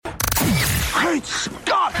Great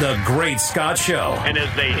Scott! The Great Scott Show. And as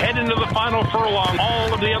they head into the final furlong,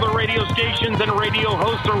 all of the other radio stations and radio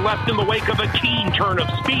hosts are left in the wake of a keen turn of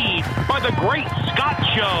speed by the Great Scott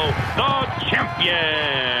Show, the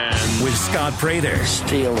champion. With Scott Prather.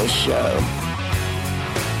 Steal the show.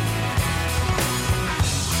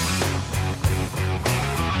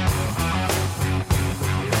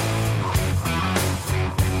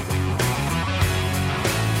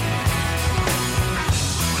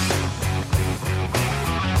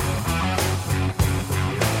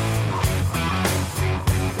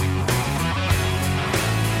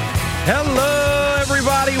 Hello,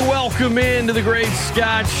 everybody. Welcome into the Great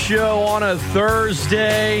Scott Show on a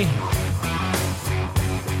Thursday.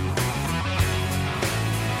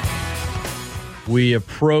 We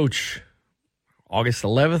approach August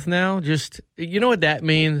 11th now. Just, you know what that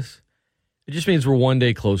means? It just means we're one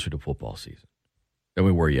day closer to football season than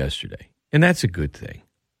we were yesterday. And that's a good thing.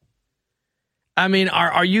 I mean,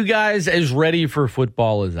 are you guys as ready for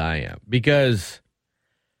football as I am? Because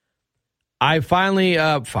I finally,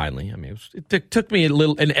 it took me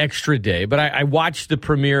an extra day, but I watched the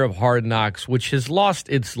premiere of Hard Knocks, which has lost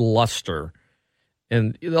its luster.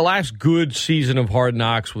 And the last good season of Hard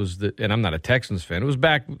Knocks was and I'm not a Texans fan. It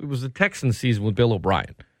was the Texans season with Bill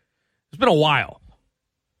O'Brien. It's been a while.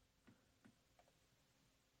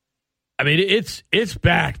 I mean, it's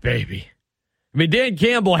back, baby. I mean, Dan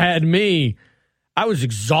Campbell had me. I was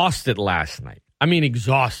exhausted last night. I mean,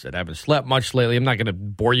 exhausted. I haven't slept much lately. I'm not going to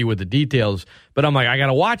bore you with the details, but I'm like, I got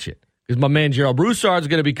to watch it because my man Gerald Broussard is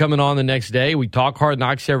going to be coming on the next day. We talk Hard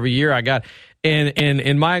Knocks every year.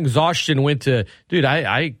 And my exhaustion went to, dude,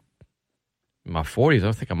 I in my 40s,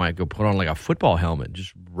 I think I might go put on like a football helmet and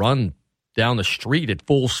just run down the street at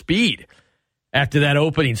full speed after that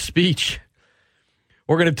opening speech.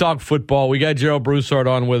 We're going to talk football. We got Gerald Broussard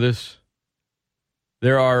on with us.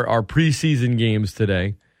 There are our preseason games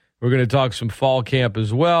today. We're going to talk some fall camp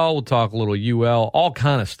as well. We'll talk a little UL, all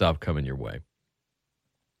kind of stuff coming your way.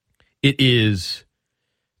 It is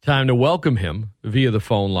time to welcome him via the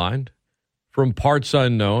phone line from parts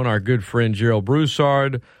unknown, our good friend Gerald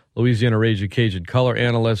Broussard, Louisiana Raging Cajun color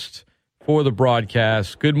analyst for the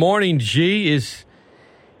broadcast. Good morning, G. Is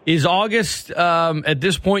August at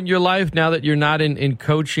this point in your life, now that you're not in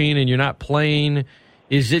coaching and you're not playing,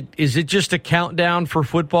 Is it just a countdown for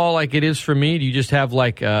football like it is for me? Do you just have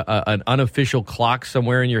like an unofficial clock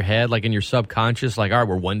somewhere in your head, like in your subconscious, like, all right,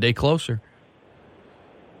 we're one day closer?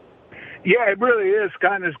 Yeah, it really is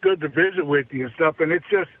kind of good to visit with you and stuff. And it's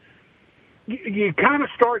just, you kind of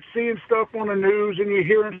start seeing stuff on the news and you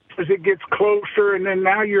hear it as it gets closer. And then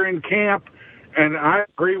now you're in camp. And I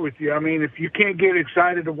agree with you. I mean, if you can't get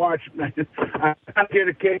excited to watch, I get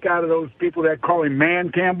a kick out of those people that call him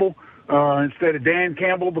Man Campbell. Instead of Dan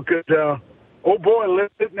Campbell, because old boy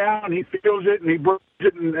lives it now and he feels it and he breathes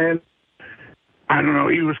it, and I don't know,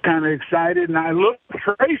 he was kind of excited. And I looked at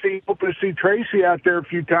Tracy, hoping to see Tracy out there a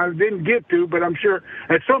few times. Didn't get to, but I'm sure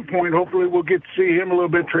at some point, hopefully, we'll get to see him a little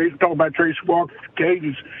bit. Talk about Tracy Walker,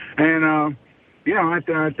 Cajuns, and I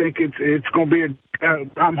think it's going to be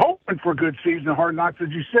I'm hoping for a good season of Hard Knocks. As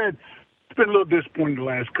you said, it's been a little disappointing the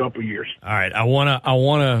last couple of years. All right, I want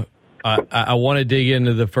to dig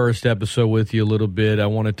into the first episode with you a little bit. I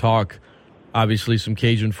want to talk, obviously, some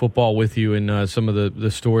Cajun football with you and some of the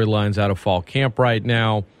storylines out of fall camp right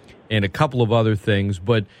now and a couple of other things.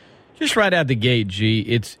 But just right out the gate, G,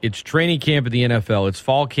 it's training camp at the NFL. It's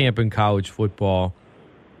fall camp in college football.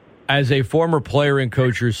 As a former player and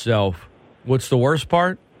coach yourself, what's the worst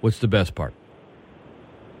part? What's the best part?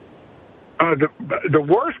 The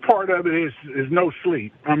worst part of it is no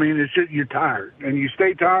sleep. I mean, it's just you're tired, and you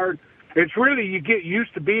stay tired. It's really, you get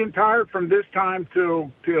used to being tired from this time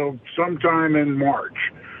till sometime in March.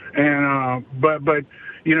 And but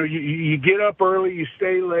you know, you get up early, you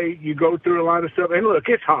stay late, you go through a lot of stuff. And look,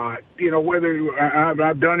 it's hot. You know, whether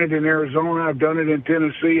I've done it in Arizona, I've done it in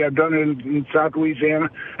Tennessee, I've done it in South Louisiana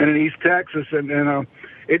and in East Texas, and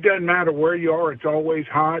it doesn't matter where you are, it's always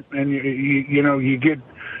hot, and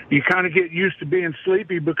you kind of get used to being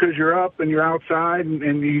sleepy because you're up and you're outside,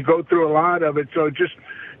 and you go through a lot of it. So just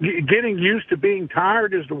getting used to being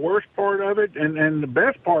tired is the worst part of it, and the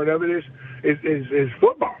best part of it is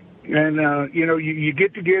football. And you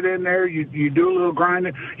get in there, you do a little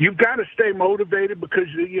grinding. You've got to stay motivated because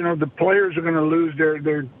the players are going to lose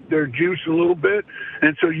their juice a little bit,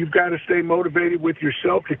 and so you've got to stay motivated with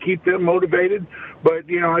yourself to keep them motivated. But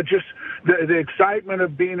the excitement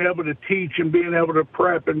of being able to teach and being able to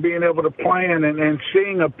prep and being able to plan and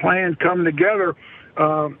seeing a plan come together.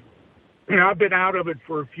 I've been out of it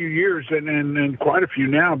for a few years and quite a few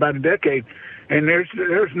now, about a decade. And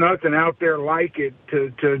there's nothing out there like it to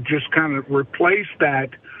just kind of replace that.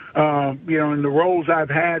 In the roles I've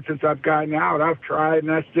had since I've gotten out, I've tried,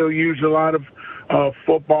 and I still use a lot of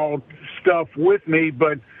football stuff with me,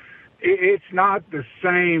 but it's not the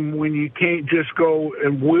same when you can't just go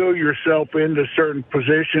and will yourself into certain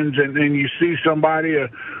positions, and then you see somebody, a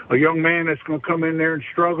young man that's going to come in there and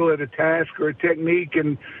struggle at a task or a technique,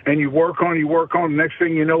 and you work on, the next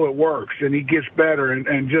thing you know it works, and he gets better,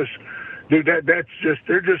 and just, dude, there's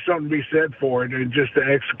just something to be said for it, and just the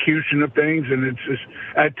execution of things, and it's just,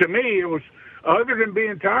 to me, it was, other than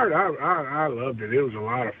being tired, I loved it. It was a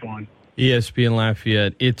lot of fun. ESPN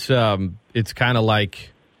Lafayette, it's kind of like,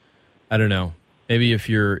 I don't know, maybe if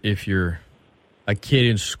you're a kid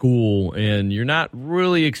in school and you're not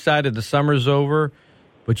really excited the summer's over,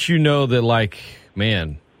 but you know that, like,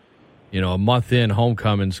 man, a month in,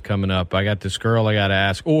 homecoming's coming up. I got this girl I got to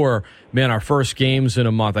ask. Or, man, our first game's in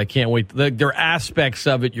a month. I can't wait. There are aspects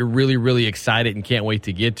of it you're really, really excited and can't wait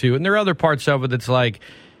to get to. And there are other parts of it that's like,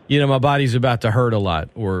 my body's about to hurt a lot,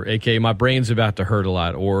 or AKA my brain's about to hurt a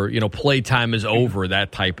lot, or, playtime is over,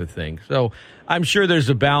 that type of thing. So I'm sure there's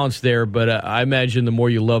a balance there, but I imagine the more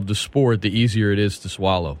you love the sport, the easier it is to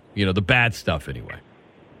swallow, the bad stuff anyway.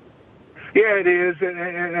 Yeah, it is,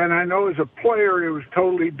 and I know as a player it was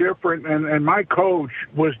totally different, and my coach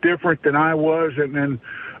was different than I was, and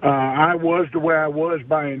I was the way I was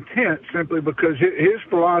by intent, simply because his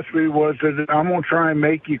philosophy was that I'm going to try and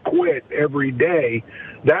make you quit every day.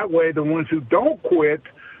 That way the ones who don't quit,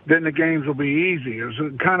 then the games will be easy. It was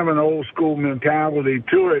kind of an old school mentality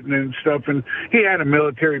to it and stuff, and he had a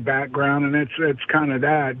military background, and it's kind of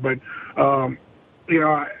that, but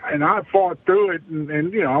and I fought through it,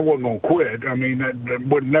 and I wasn't going to quit. I mean, that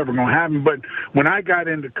was never going to happen. But when I got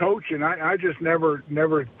into coaching, I just never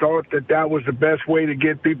thought that was the best way to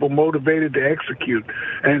get people motivated to execute.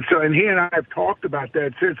 And so, and he and I have talked about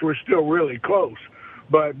that since. We're still really close.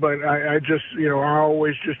 But I just, I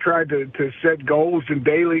always just tried to set goals and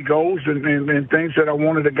daily goals and things that I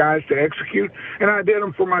wanted the guys to execute. And I did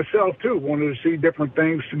them for myself, too. Wanted to see different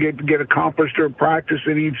things to get accomplished or practice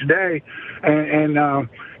in each day. And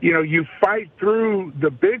you fight through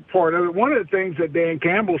the big part of it. One of the things that Dan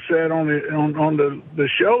Campbell said on the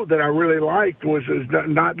show that I really liked was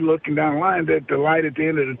not looking down the line, that the light at the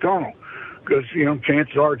end of the tunnel. Because,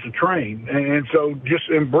 chances are it's a train. And so just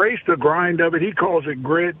embrace the grind of it. He calls it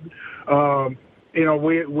grit.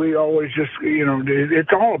 We always just, it's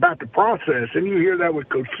all about the process. And you hear that with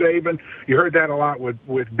Coach Saban. You heard that a lot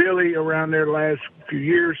with Billy around there the last few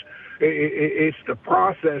years. It's the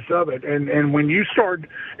process of it. And when you start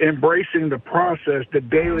embracing the process, the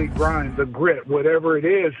daily grind, the grit, whatever it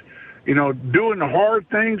is, doing the hard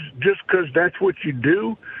things just because that's what you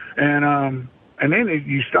do. And then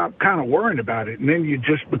you stop kind of worrying about it, and then it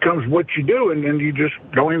just becomes what you do, and then you just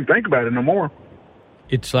don't even think about it no more.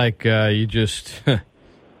 It's like you just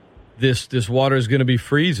this water is going to be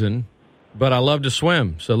freezing, but I love to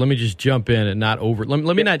swim, so let me just jump in and not over.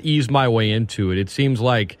 Let me not ease my way into it. It seems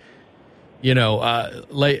like,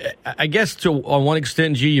 like I guess on one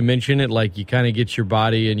extent, G, you mentioned it, like you kind of get your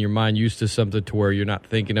body and your mind used to something to where you're not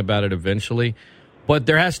thinking about it eventually. But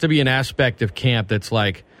there has to be an aspect of camp that's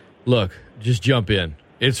like, look, just jump in.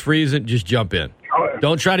 It's freezing, just jump in.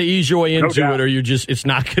 Don't try to ease your way into it, or it's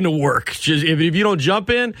not going to work. Just if you don't jump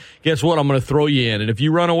in, guess what? I'm going to throw you in, and if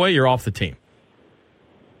you run away, you're off the team.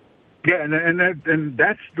 Yeah, and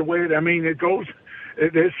that's the way it goes.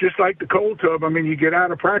 It's just like the cold tub. I mean, you get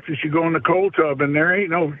out of practice, you go in the cold tub, and there ain't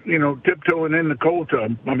no, tiptoeing in the cold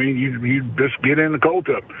tub. I mean, you just get in the cold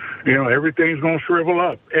tub. Everything's going to shrivel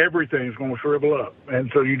up. Everything's going to shrivel up. And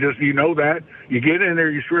so you know that. You get in there,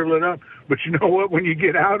 you shrivel it up. But you know what? When you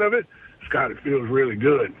get out of it, Scott, it feels really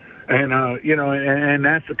good. And, and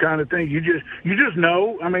that's the kind of thing you just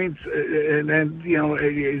know. I mean,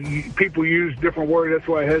 people use different words. That's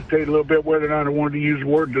why I hesitate a little bit whether or not I wanted to use the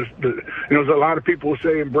word. There's a lot of people who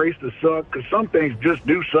say embrace the suck, because some things just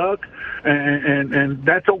do suck, and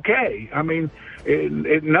that's okay. I mean,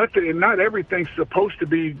 not everything's supposed to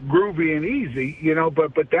be groovy and easy,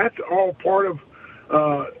 but that's all part of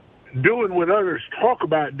doing what others talk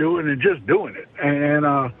about doing and just doing it. And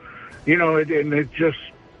it just,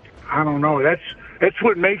 I don't know. That's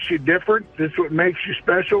what makes you different. That's what makes you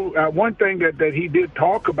special. One thing that he did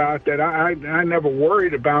talk about that I never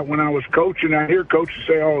worried about when I was coaching. I hear coaches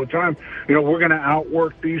say all the time, we're going to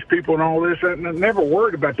outwork these people and all this. I never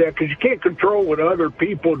worried about that, because you can't control what other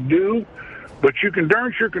people do, but you can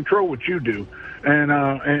darn sure control what you do.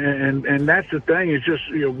 And that's the thing. Is just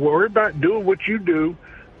worry about doing what you do.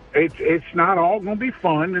 it's not all going to be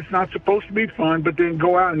fun. It's not supposed to be fun, but then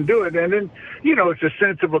go out and do it. And then, it's a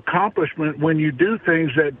sense of accomplishment when you do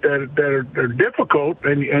things that are difficult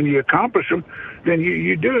and you accomplish them. Then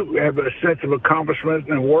you do have a sense of accomplishment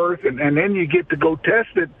and worth, and then you get to go test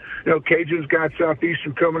it. Cajuns got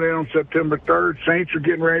Southeastern coming in on September 3rd. Saints are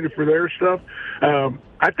getting ready for their stuff.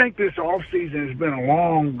 I think this offseason has been a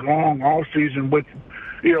long, long offseason with,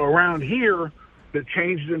 around here, the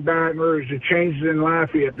changes in Baton Rouge, the changes in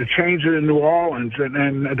Lafayette, the changes in New Orleans,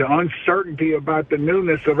 and the uncertainty about the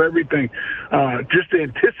newness of everything, just the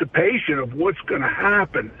anticipation of what's going to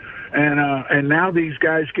happen. And now these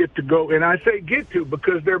guys get to go, and I say get to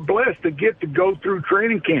because they're blessed to get to go through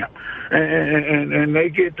training camp, and they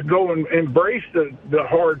get to go and embrace the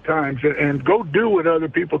hard times and go do what other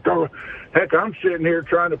people thought. Heck, I'm sitting here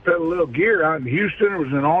trying to pedal a little gear out in Houston. I was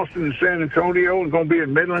in Austin and San Antonio and going to be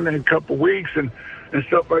in Midland in a couple of weeks and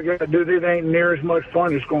stuff like that. Dude, it ain't near as much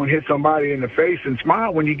fun as going to hit somebody in the face and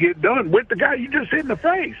smile when you get done with the guy you just hit in the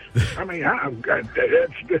face. I mean,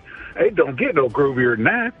 it don't get no groovier than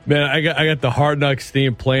that. Man, I got the Hard Knocks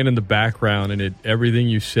theme playing in the background, and everything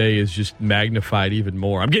you say is just magnified even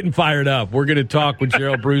more. I'm getting fired up. We're going to talk with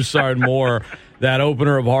Gerald Broussard more, that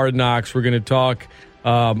opener of Hard Knocks. We're going to talk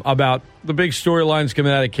about the big storylines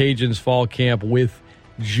coming out of Cajuns fall camp with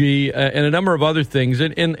G, and a number of other things.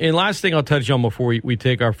 And last thing I'll touch on before we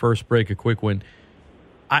take our first break, a quick one.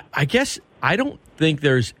 I guess I don't think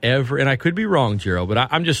there's ever, and I could be wrong, Gerald, but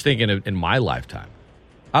I'm just thinking in my lifetime,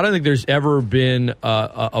 I don't think there's ever been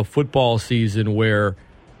a football season where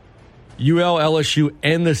UL, LSU,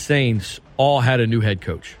 and the Saints all had a new head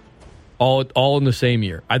coach, all in the same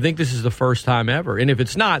year. I think this is the first time ever. And if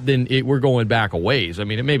it's not, then we're going back a ways. I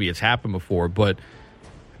mean, maybe it's happened before, but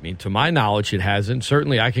I mean, to my knowledge, it hasn't.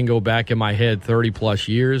 Certainly, I can go back in my head 30-plus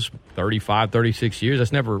years, 35, 36 years.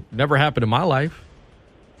 That's never happened in my life.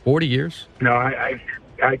 40 years. No, I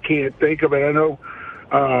can't think of it. I know.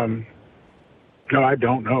 No, I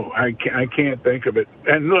don't know. I can't think of it.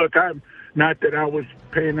 And look, I'm not that I was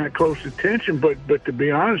paying that close attention, but to be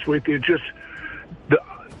honest with you, just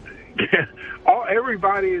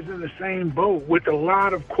everybody is in the same boat with a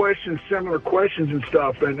lot of questions, similar questions and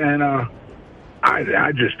stuff, and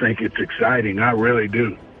I just think it's exciting. I really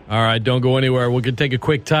do. All right, don't go anywhere. We're going to take a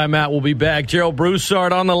quick timeout. We'll be back. Gerald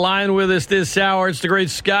Broussard on the line with us this hour. It's the Great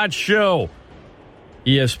Scott Show.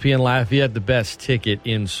 ESPN Lafayette, the best ticket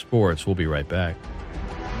in sports. We'll be right back.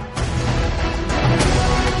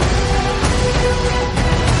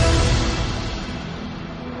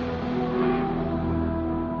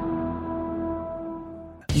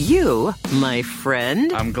 You, my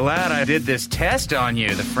friend. I'm glad I did this test on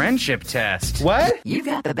you, the friendship test. What? You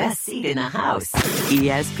got the best seat in the house.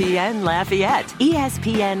 ESPN Lafayette.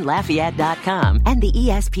 ESPNLafayette.com and the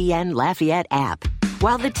ESPN Lafayette app.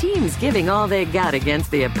 While the team's giving all they got against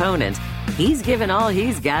the opponent, he's giving all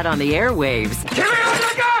he's got on the airwaves. Give me all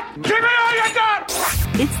you got! Give me all you got!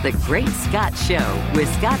 It's the Great Scott Show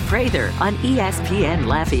with Scott Prather on ESPN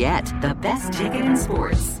Lafayette, the best ticket in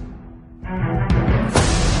sports.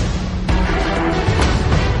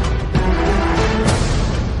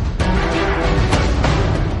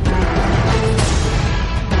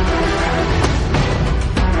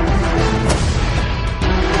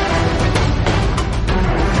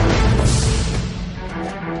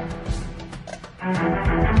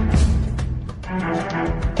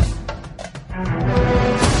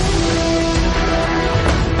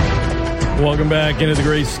 Welcome back into the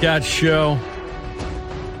Great Scott Show.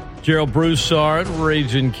 Gerald Broussard,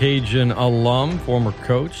 Ragin' Cajun alum, former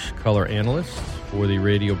coach, color analyst for the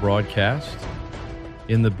radio broadcast.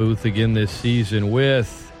 In the booth again this season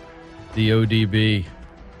with the ODB,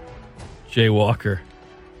 Jay Walker.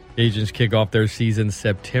 Cajuns kick off their season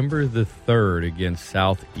September the 3rd against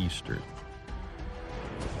Southeastern.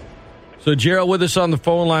 So Gerald with us on the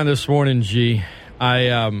phone line this morning, G.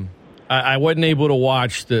 I wasn't able to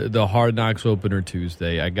watch the Hard Knocks opener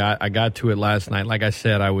Tuesday. I got to it last night. Like I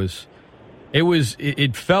said,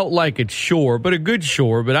 it felt like a chore, but a good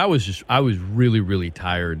chore. But I was really, really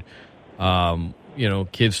tired.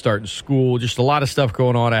 Kids starting school, just a lot of stuff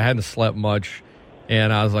going on. I hadn't slept much,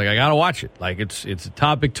 and I was like, I gotta watch it. Like it's a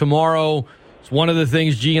topic tomorrow. It's one of the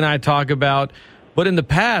things G and I talk about. But in the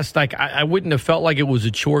past, like I wouldn't have felt like it was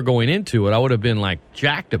a chore going into it. I would have been like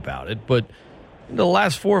jacked about it, but the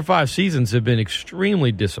last 4 or 5 seasons have been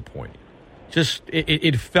extremely disappointing. Just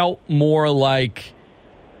it felt more like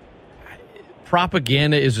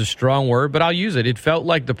propaganda is a strong word, but I'll use it. It felt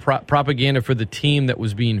like the propaganda for the team that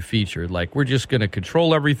was being featured. Like we're just going to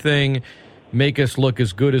control everything, make us look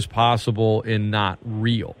as good as possible, and not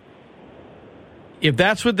real. if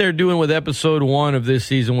that's what they're doing with episode 1 of this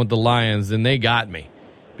season with the Lions, then they got me.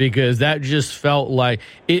 Because that just felt like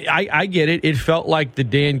I get it. It felt like the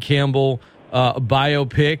Dan Campbell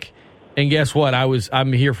biopic, and guess what?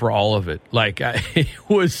 I'm here for all of it. Like my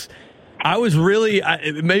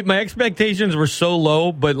expectations were so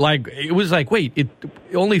low, but like it was like, wait,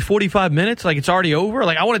 only 45 minutes? Like it's already over?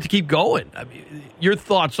 Like I wanted to keep going. I mean, your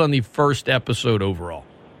thoughts on the first episode overall?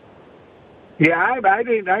 Yeah,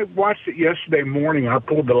 I watched it yesterday morning. I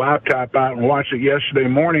pulled the laptop out and watched it yesterday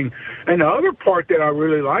morning. And the other part that I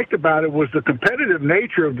really liked about it was the competitive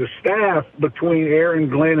nature of the staff between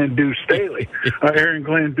Aaron Glenn and Deuce Staley. Aaron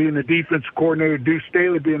Glenn being the defense coordinator, Deuce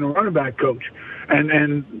Staley being the running back coach. And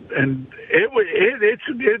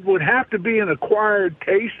it would have to be an acquired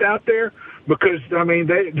taste out there because, I mean,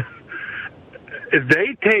 they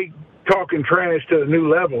take talking trash to a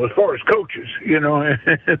new level as far as coaches,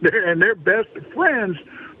 and they're best of friends,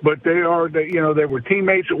 but they were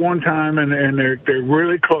teammates at one time, and they're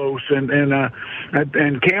really close.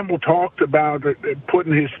 And Campbell talked about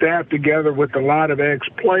putting his staff together with a lot of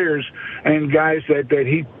ex-players and guys that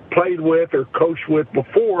he played with or coached with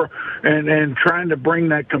before, and trying to bring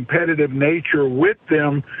that competitive nature with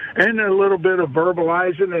them, and a little bit of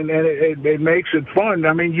verbalizing, and it makes it fun.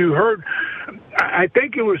 I mean, you heard. I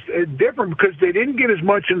think it was different because they didn't get as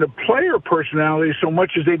much into player personalities so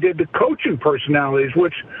much as they did the coaching personalities,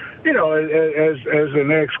 which, as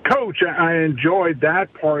an ex-coach, I enjoyed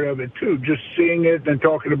that part of it too, just seeing it and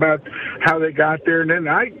talking about how they got there. And then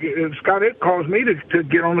Scott, it caused me to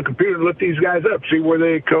get on the computer and look these guys up, see where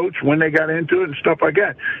they coach, when they got into it and stuff like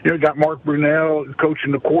that. Got Mark Brunell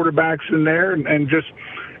coaching the quarterbacks in there and just,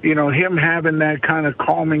 him having that kind of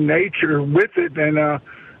calming nature with it. And,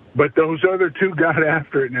 but those other two got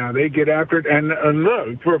after it now. They get after it. And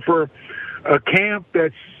look, for a camp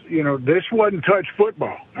that's, this wasn't touch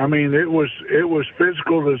football. I mean, it was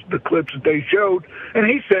physical, the clips that they showed. And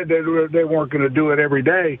he said that they weren't going to do it every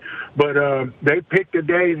day. But they picked a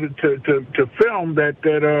day to film that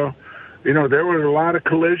there was a lot of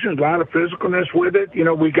collisions, a lot of physicalness with it.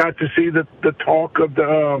 We got to see the talk of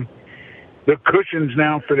the cushions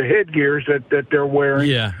now for the headgears that they're wearing.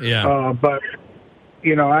 Yeah. But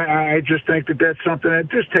I just think that's something that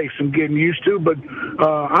just takes some getting used to. But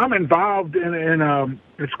I'm involved in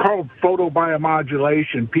it's called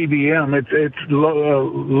photobiomodulation, PBM. It's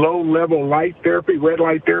low-level light therapy, red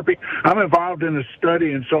light therapy. I'm involved in a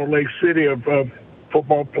study in Salt Lake City of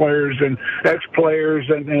football players and ex-players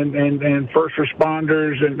and first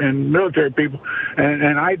responders and military people.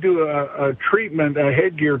 And I do a treatment, a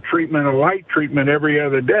headgear treatment, a light treatment every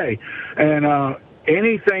other day. And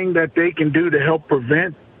anything that they can do to help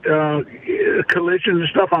prevent collisions and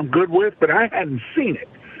stuff, I'm good with, but I hadn't seen it.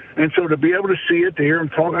 And so to be able to see it, to hear them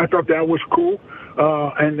talk, I thought that was cool.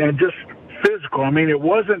 And just physical. I mean, it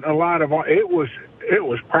wasn't a lot of, it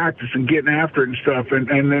was practice and getting after it and stuff. And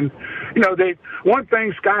then, one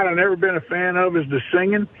thing, Scott, I've never been a fan of is the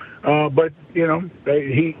singing. But,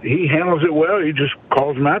 he handles it well. He just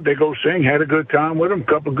calls them out. They go sing, had a good time with them, a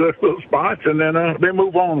couple of good little spots, and then they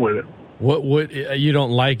move on with it. What would you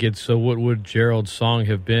don't like it? So what would Gerald's song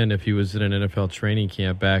have been if he was in an NFL training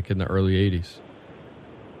camp back in the early '80s?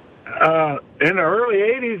 In the early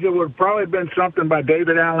 '80s, it would have probably been something by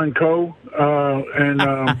David Allan Coe,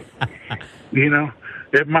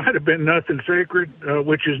 it might have been Nothing Sacred,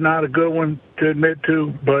 which is not a good one to admit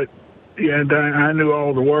to, but I knew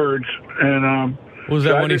all the words. And what was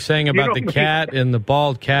that one he sang about the cat and the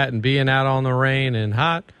bald cat and being out on the rain and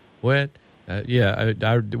hot, wet? Wasn't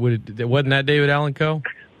that David Allan Coe?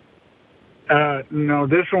 No,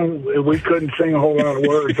 this one, we couldn't sing a whole lot of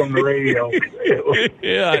words on the radio.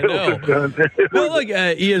 I know. Well, look,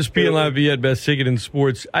 ESPN Lafayette, best ticket in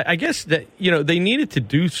sports. I guess that, they needed to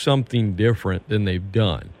do something different than they've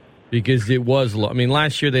done because it was,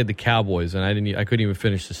 last year they had the Cowboys and I couldn't even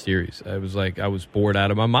finish the series. I was bored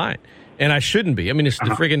out of my mind. And I shouldn't be. It's the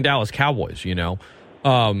friggin' Dallas Cowboys,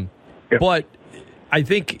 But I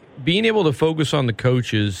think being able to focus on the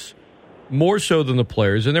coaches more so than the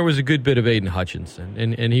players, and there was a good bit of Aiden Hutchinson,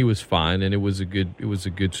 and he was fine, and it was a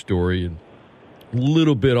good story, and a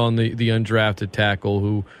little bit on the undrafted tackle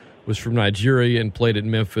who was from Nigeria and played at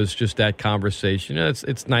Memphis. Just that conversation,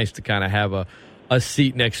 it's nice to kind of have a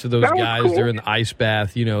seat next to those guys. Cool. They're in the ice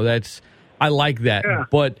bath, I like that, yeah.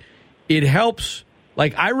 But it helps.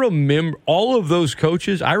 Like I remember all of those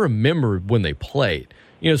coaches. I remember when they played.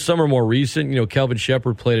 Some are more recent. Kelvin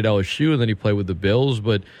Shepard played at LSU, and then he played with the Bills.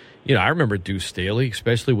 But, I remember Deuce Staley,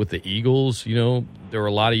 especially with the Eagles. There were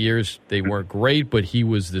a lot of years they weren't great, but he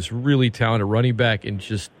was this really talented running back and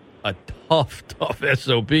just a tough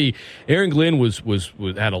SOB. Aaron Glenn was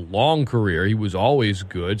had a long career. He was always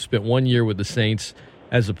good. Spent 1 year with the Saints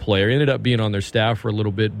as a player. Ended up being on their staff for a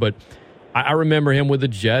little bit, but I remember him with the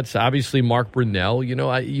Jets. Obviously, Mark Brunell.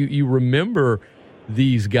 You remember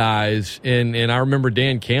these guys, and I remember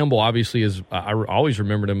Dan Campbell. Obviously, I always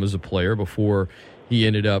remembered him as a player before he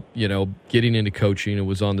ended up, getting into coaching and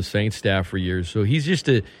was on the Saints staff for years. So he's just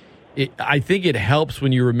I think it helps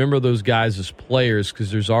when you remember those guys as players because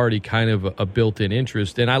there's already kind of a built-in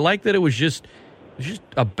interest. And I like that it was just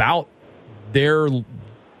about their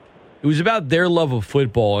love of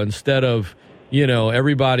football instead of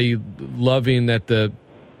everybody loving that the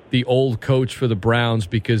old coach for the Browns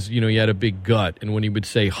because he had a big gut, and when he would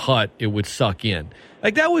say "hut," it would suck in.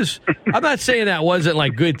 Like that was. I'm not saying that wasn't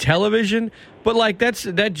like good television, but like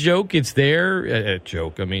that joke. It's there. A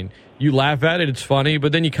joke. I mean, you laugh at it. It's funny,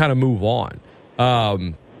 but then you kind of move on.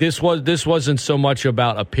 This wasn't so much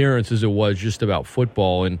about appearance as it was just about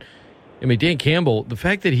football. And I mean, Dan Campbell, the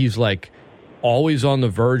fact that he's like always on the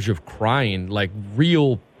verge of crying, like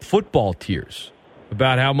real football tears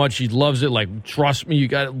about how much he loves it. Like, trust me, you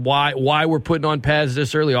got why we're putting on pads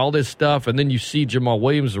this early, all this stuff. And then you see Jamal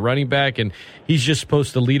Williams, the running back, and he's just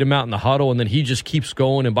supposed to lead him out in the huddle. And then he just keeps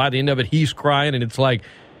going. And by the end of it, he's crying. And it's like,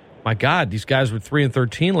 my God, these guys were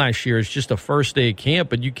 3-13 last year. It's just a first day of camp,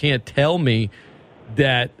 but you can't tell me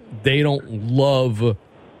that they don't love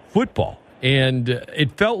football. And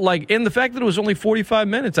it felt like, and the fact that it was only 45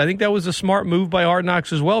 minutes, I think that was a smart move by Hard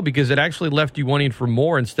Knocks as well, because it actually left you wanting for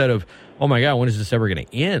more instead of, oh my God, when is this ever going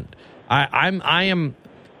to end?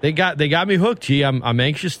 They got me hooked, G. I'm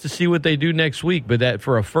anxious to see what they do next week, but that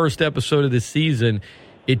for a first episode of this season,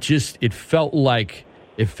 it felt like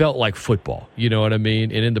football. You know what I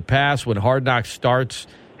mean? And in the past, when Hard Knocks starts,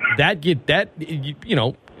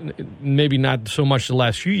 maybe not so much the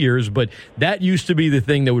last few years, but that used to be the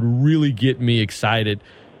thing that would really get me excited,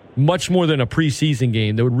 much more than a preseason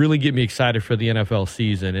game. That would really get me excited for the NFL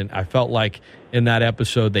season. And I felt like in that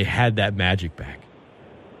episode, they had that magic back.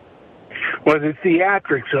 Well, the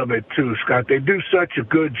theatrics of it too, Scott. They do such a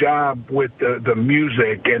good job with the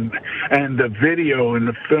music and the video and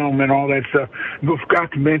the film and all that stuff. We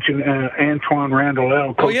forgot to mention Antoine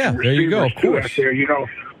Randall. Oh yeah, there you go. Of course.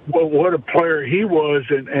 Well, what a player he was,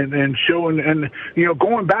 and showing, and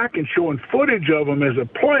going back and showing footage of him as a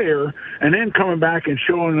player, and then coming back and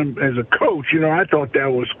showing him as a coach. I thought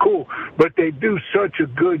that was cool. But they do such a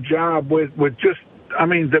good job with just,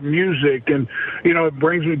 the music, and it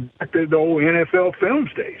brings me back to the old NFL Films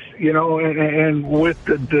days. And with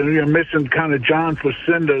the missing kind of John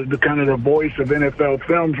Facenda, the kind of the voice of NFL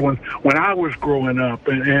Films when I was growing up,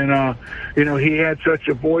 and he had such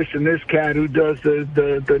a voice. And this cat who does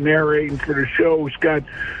the narrating for the show, has got,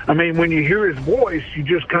 when you hear his voice, you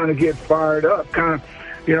just kind of get fired up, kind of.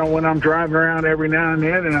 When I'm driving around every now and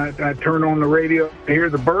then, and I turn on the radio, I hear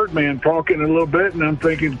the Birdman talking a little bit, and I'm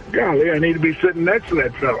thinking, golly, I need to be sitting next to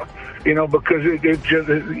that fella, because it just,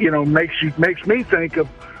 makes me think of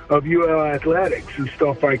UL Athletics and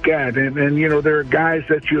stuff like that. And there are guys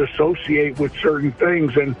that you associate with certain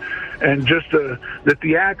things, and just the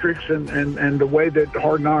theatrics and the way that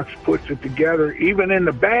Hard Knocks puts it together. Even in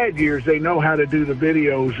the bad years, they know how to do the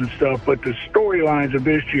videos and stuff, but the storylines of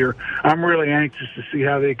this year, I'm really anxious to see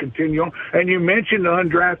how they continue on. And you mentioned the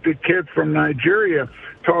undrafted kid from Nigeria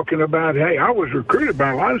talking about, hey, I was recruited by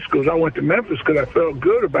a lot of schools. I went to Memphis because I felt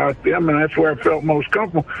good about them, and that's where I felt most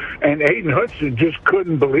comfortable. And Aiden Hudson just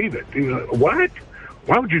couldn't believe it. He was like, what?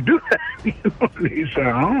 Why would you do that? He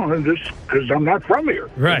said, just because I'm not from here.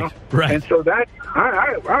 Right, right. And so that,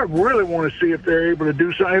 I really want to see if they're able to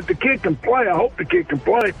do something. If the kid can play, I hope the kid can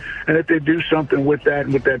play, and if they do something with that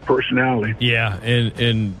and with that personality. Yeah,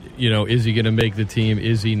 and is he going to make the team?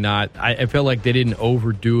 Is he not? I felt like they didn't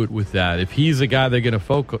overdo it with that. If he's a guy they're going to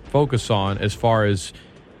focus on as far as,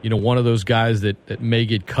 one of those guys that may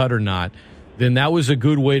get cut or not, then that was a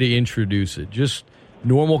good way to introduce it. Just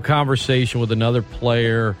normal conversation with another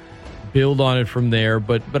player, build on it from there.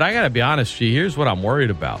 But I got to be honest, here's what I'm worried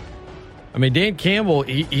about. Dan Campbell,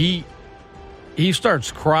 he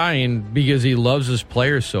starts crying because he loves his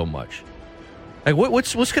players so much. Like,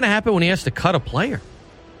 what's going to happen when he has to cut a player?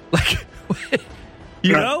 Like,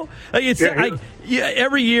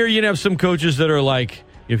 every year you have some coaches that are like,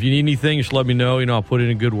 if you need anything, just let me know. I'll put in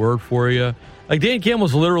a good word for you. Like, Dan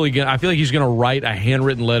Campbell's literally I feel like he's going to write a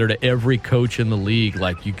handwritten letter to every coach in the league.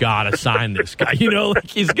 Like, you got to sign this guy.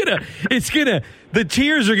 The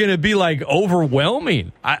tears are going to be like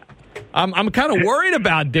overwhelming. I'm kind of worried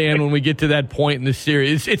about Dan when we get to that point in the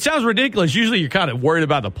series. It sounds ridiculous. Usually you're kind of worried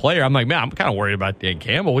about the player. I'm like, man, I'm kind of worried about Dan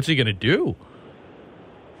Campbell. What's he going to do?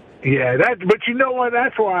 Yeah, but you know what?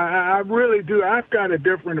 That's why I really do. I've got a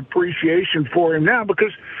different appreciation for him now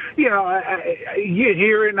because, you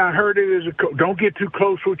hear it, and I heard it as a coach. Don't get too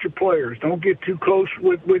close with your players. Don't get too close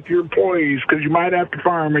with your employees because you might have to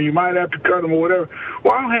fire them or you might have to cut them or whatever.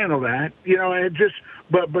 Well, I'll handle that. And just,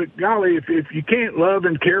 but golly, if you can't love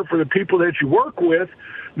and care for the people that you work with,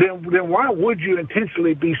 then why would you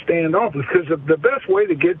intentionally be standoffish? Because the best way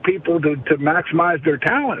to get people to maximize their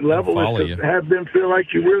talent level is to have them feel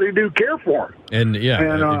like you really do care for them. And if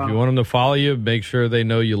you want them to follow you, make sure they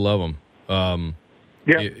know you love them.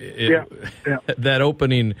 That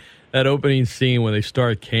opening scene when they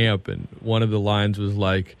start camp, and one of the lines was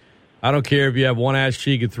like, "I don't care if you have one ass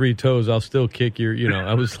cheek and three toes, I'll still kick your."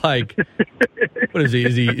 I was like, "What is he?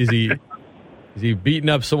 Is he beating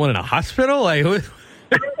up someone in a hospital? Like,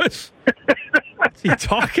 what's he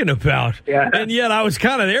talking about?" Yeah. And yet I was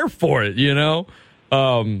kind of there for it,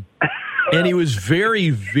 And he was very,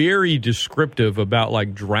 very descriptive about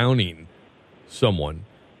like drowning someone.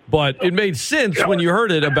 But it made sense when you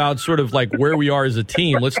heard it about sort of like where we are as a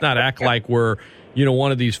team. Let's not act like we're,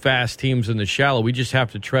 one of these fast teams in the shallow. We just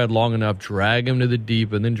have to tread long enough, drag him to the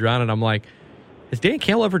deep, and then drown it. I'm like, has Dan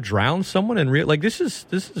Campbell ever drowned someone in real? Like, this is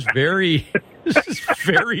very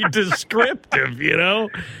very descriptive,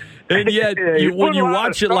 And yet, when you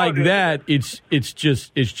watch it like that, it's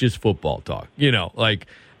just football talk,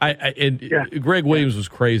 Greg Williams was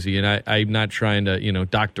crazy, and I'm not trying to,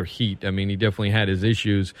 Dr. Heat. I mean, he definitely had his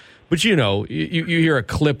issues. But, you hear a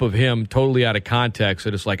clip of him totally out of context,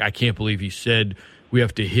 and it's like, I can't believe he said we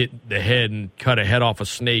have to hit the head and cut a head off a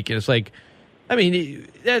snake. And it's like, I mean,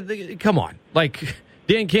 come on. Like,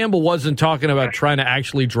 Dan Campbell wasn't talking about trying to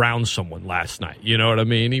actually drown someone last night. You know what I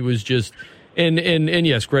mean? He was just – and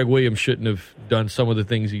yes, Greg Williams shouldn't have done some of the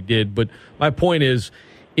things he did. But my point is,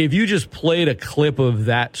 if you just played a clip of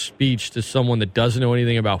that speech to someone that doesn't know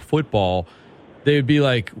anything about football, they would be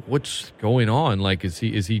like, what's going on? Like, is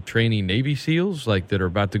he training Navy SEALs, like, that are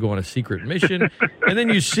about to go on a secret mission? And then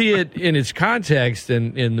you see it in its context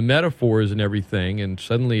and in the metaphors and everything, and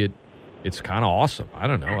suddenly it's kind of awesome. I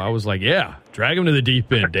don't know. I was like, yeah, drag him to the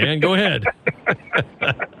deep end, Dan. Go ahead.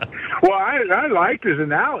 Well, I liked his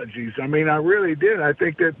analogies. I mean, I really did. I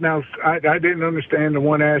think that now I didn't understand the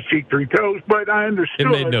one ass cheek, three toes, but I understood. It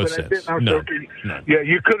made no sense. No. Yeah,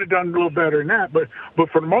 you could have done a little better than that, but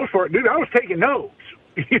for the most part, dude, I was taking notes,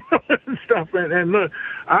 and stuff. And look,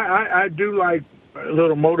 I do like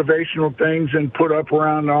little motivational things and put up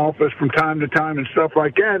around the office from time to time and stuff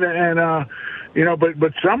like that. And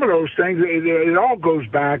but some of those things, it all goes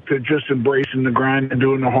back to just embracing the grind and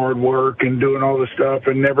doing the hard work and doing all the stuff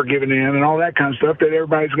and never giving in and all that kind of stuff that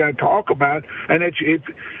everybody's got to talk about. And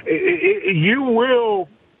you will,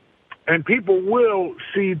 and people will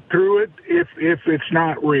see through it if it's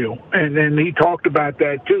not real. And then he talked about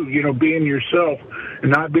that too, being yourself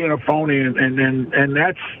and not being a phony. And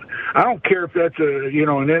that's, I don't care if that's an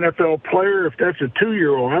NFL player, if that's a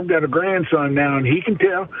 2-year-old. I've got a grandson now, and he can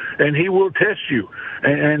tell, and he will test you,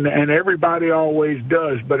 and everybody always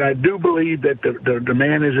does. But I do believe that the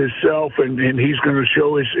man is himself, and he's going to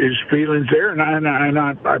show his feelings there, and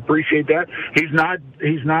I appreciate that. He's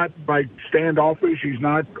not like standoffish. He's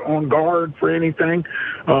not on guard for anything.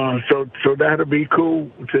 So that'll be cool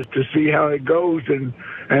to see how it goes, and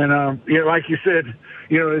like you said.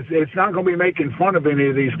 It's not going to be making fun of any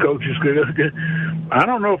of these coaches. Cause I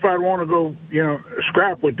don't know if I'd want to go,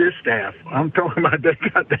 scrap with this staff. I'm talking about they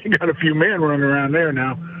got a few men running around there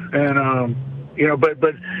now, and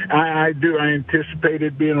but I anticipate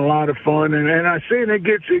it being a lot of fun, and I see it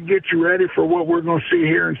gets you ready for what we're going to see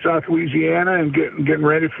here in South Louisiana, and getting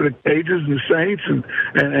ready for the Cajuns and the Saints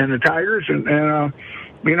and the Tigers, and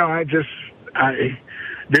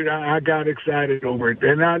I got excited over it,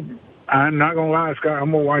 and I'm not going to lie, Scott,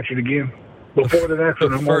 I'm going to watch it again. Before the next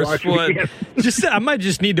one, I'm going to watch it again. I might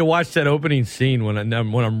just need to watch that opening scene when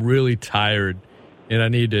I'm really tired and I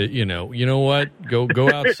need to, you know what? Go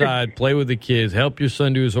outside, play with the kids, help your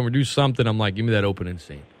son do his homework, do something. I'm like, give me that opening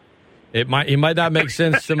scene. It might not make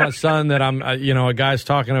sense to my son that I'm, a guy's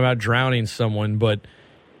talking about drowning someone, but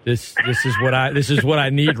this is what I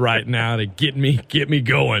need right now to get me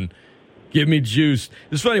going. Give me juice.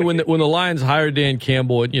 It's funny when the Lions hired Dan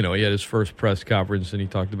Campbell, and he had his first press conference and he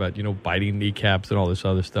talked about biting kneecaps and all this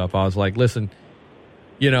other stuff. I was like, listen,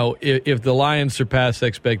 if the Lions surpass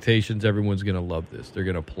expectations, everyone's going to love this. They're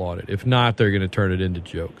going to applaud it. If not, they're going to turn it into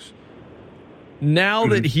jokes. Now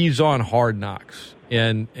that he's on Hard Knocks,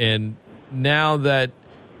 and now that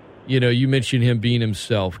you mentioned him being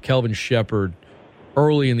himself, Kelvin Shepard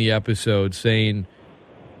early in the episode saying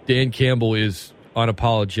Dan Campbell is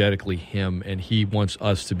unapologetically him, and he wants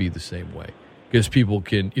us to be the same way. because people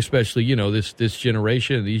can, especially this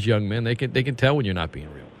generation, these young men, they can tell when you're not being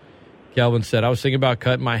real. Kelvin said, I was thinking about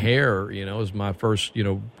cutting my hair, as my first,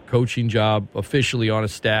 coaching job officially on a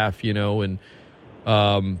staff, and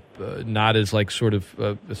not as like sort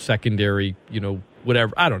of a secondary,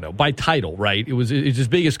 whatever. I don't know, by title, right? It's his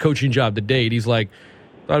biggest coaching job to date. He's like,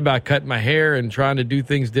 thought about cutting my hair and trying to do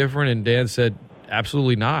things different. And Dan said,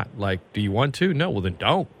 absolutely not. Like, do you want to? No, well, then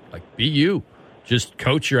don't. Like, be you. Just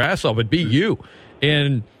coach your ass off, but be you.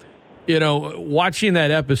 And, watching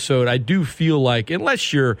that episode, I do feel like,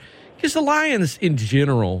 because the Lions in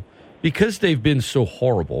general, because they've been so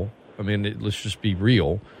horrible, I mean, let's just be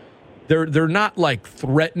real, they're not like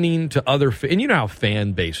threatening to other and you know how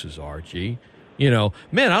fan bases are, G. Man,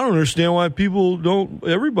 I don't understand why people don't.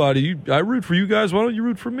 Everybody, I root for you guys. Why don't you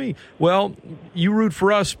root for me? Well, you root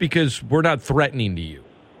for us because we're not threatening to you,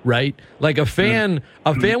 right? Like a fan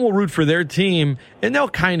will root for their team, and they'll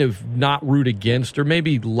kind of not root against, or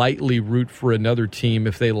maybe lightly root for another team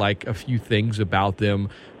if they like a few things about them.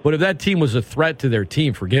 But if that team was a threat to their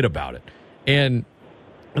team, forget about it. And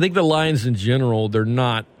I think the Lions in general, they're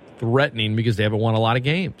not threatening because they haven't won a lot of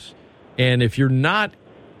games. And if you're not,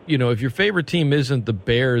 if your favorite team isn't the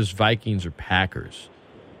Bears, Vikings, or Packers,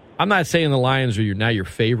 I'm not saying the Lions are now your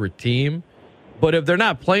favorite team, but if they're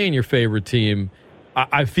not playing your favorite team,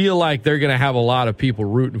 I feel like they're going to have a lot of people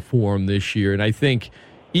rooting for them this year. And I think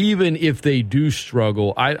even if they do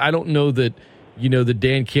struggle, I don't know that, the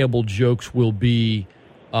Dan Campbell jokes will be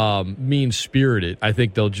mean-spirited. I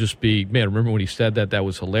think they'll just be, man, remember when he said that? That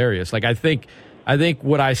was hilarious. Like, I think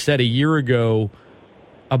what I said a year ago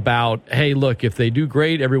about, hey, look, if they do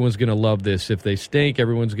great, everyone's going to love this. If they stink,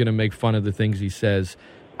 everyone's going to make fun of the things he says.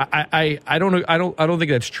 I don't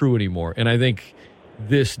think that's true anymore. And I think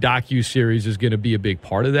this docuseries is going to be a big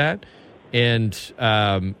part of that. And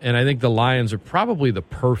I think the Lions are probably the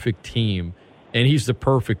perfect team, and he's the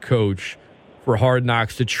perfect coach for Hard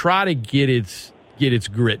Knocks to try to get its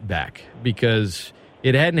grit back, because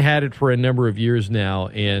it hadn't had it for a number of years now.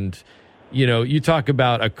 And, you talk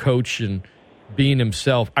about a coach and being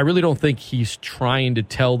himself. I really don't think he's trying to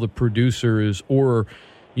tell the producers or,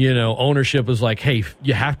 ownership is like, hey,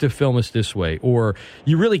 you have to film us this way, or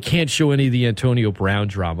you really can't show any of the Antonio Brown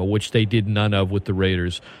drama, which they did none of with the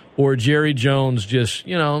Raiders, or Jerry Jones just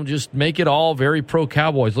make it all very pro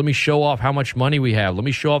Cowboys. Let me show off how much money we have. Let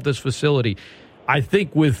me show off this facility. I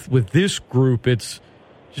think with this group, it's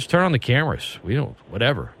just turn on the cameras.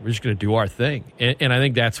 Whatever. We're just going to do our thing. And I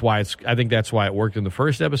think that's why it worked in the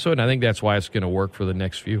first episode, and I think that's why it's going to work for the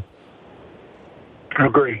next few.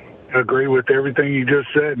 Agree with everything you just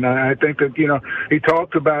said, and I think that he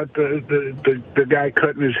talked about the guy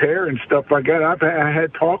cutting his hair and stuff like that. I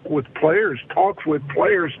had talks with players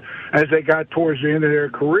as they got towards the end of their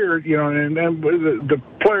career, and then the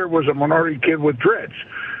player was a minority kid with dreads.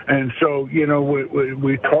 And so,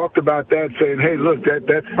 we talked about that, saying, hey, look,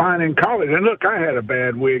 that's fine in college. And look, I had a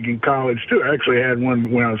bad wig in college too. I actually had one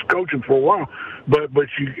when I was coaching for a while. But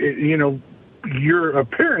your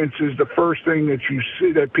appearance is the first thing that you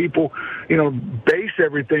see, that people, base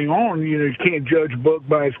everything on. You can't judge a book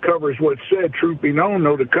by its cover, is what's said. Truth be known,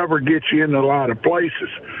 though, the cover gets you in a lot of places.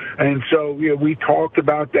 And so, we talked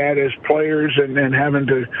about that as players, and having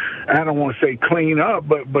to, I don't want to say clean up,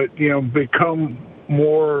 but become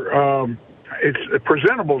more, it's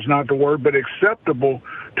presentable is not the word, but acceptable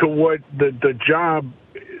to what the job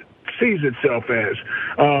sees itself as.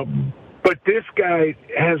 But this guy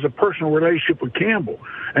has a personal relationship with Campbell,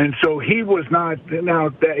 and so he was not. Now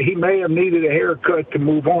that he may have needed a haircut to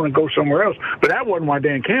move on and go somewhere else, but that wasn't why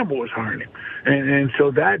Dan Campbell was hiring him. And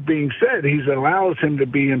so that being said, he allows him to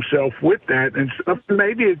be himself with that, and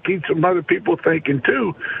maybe it keeps some other people thinking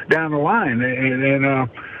too down the line. And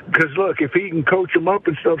because look, if he can coach him up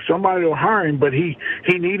and stuff, somebody will hire him. But he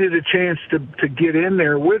needed a chance to get in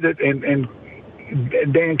there with it, and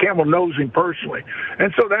Dan Campbell knows him personally.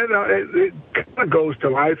 And so that it kind of goes to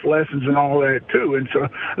life lessons and all that too. And so,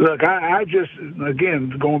 look, I just,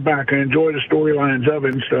 again, going back, I enjoy the storylines of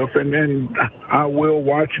it and stuff, and I will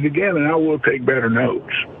watch it again, and I will take better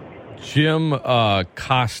notes. Jim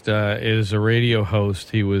Costa is a radio host.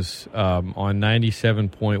 He was on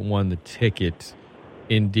 97.1 The Ticket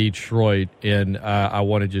in Detroit, and I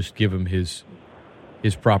want to just give him his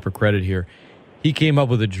proper credit here. He came up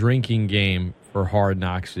with a drinking game for Hard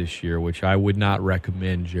Knocks this year, which I would not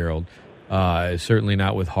recommend, Gerald. Certainly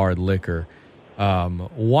not with hard liquor.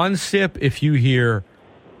 One sip if you hear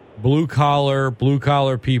blue collar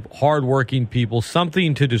people, hardworking people,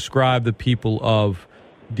 something to describe the people of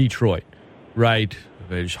Detroit, right?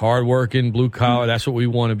 It's hardworking, blue collar. That's what we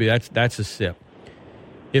want to be. That's a sip.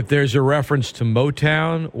 If there's a reference to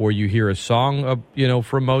Motown or you hear a song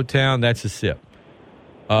from Motown, that's a sip.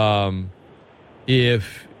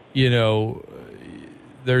 If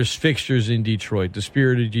there's fixtures in Detroit, the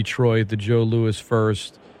Spirit of Detroit, the Joe Louis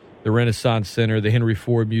First, the Renaissance Center, the Henry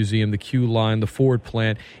Ford Museum, the Q Line, the Ford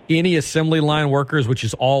plant, any assembly line workers, which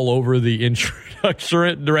is all over the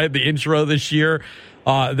introduction, right? The intro this year,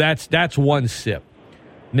 that's one sip.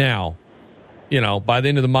 Now, by the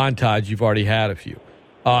end of the montage, you've already had a few.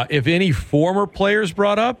 If any former players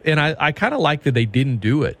brought up, and I kind of like that they didn't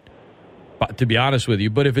do it, to be honest with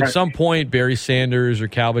you, but if at some point Barry Sanders or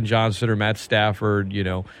Calvin Johnson or Matt Stafford,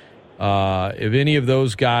 if any of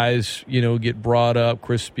those guys, get brought up,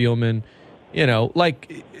 Chris Spielman,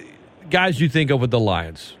 like guys you think of with the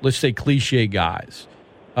Lions, let's say cliche guys,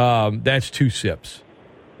 that's 2 sips,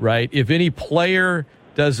 right? If any player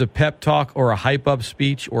does a pep talk or a hype up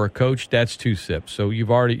speech or a coach, that's 2 sips. So you've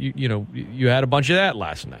already, you had a bunch of that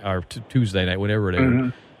last night or Tuesday night, whenever it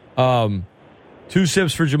is. 2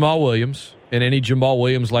 sips for Jamal Williams and any Jamal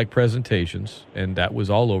Williams-like presentations, and that was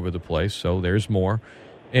all over the place, so there's more.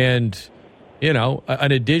 And,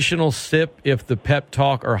 an additional sip if the pep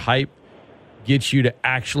talk or hype gets you to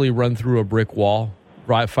actually run through a brick wall,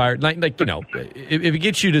 right? Fire, if it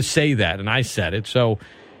gets you to say that, and I said it, so,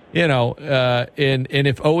 and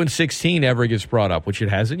if 0-16 ever gets brought up, which it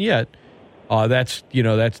hasn't yet, that's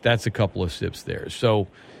a couple of sips there. So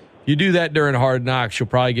you do that during Hard Knocks, you'll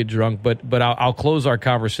probably get drunk, but I'll close our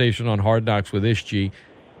conversation on Hard Knocks with this, G.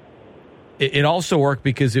 It also worked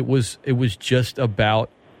because it was just about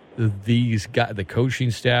these guys, the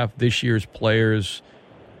coaching staff, this year's players.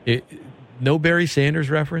 No Barry Sanders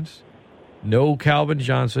reference, no Calvin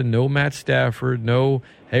Johnson, no Matt Stafford, no,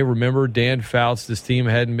 hey, remember Dan Fouts, this team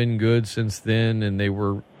hadn't been good since then, and they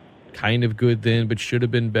were kind of good then, but should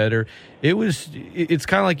have been better. It's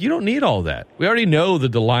kind of like you don't need all that. We already know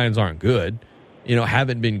that the Lions aren't good,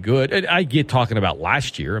 haven't been good. And I get talking about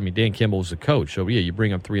last year. I mean, Dan Campbell was the coach, so yeah, you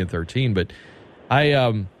bring up 3-13, but I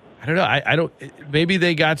don't know. I don't. Maybe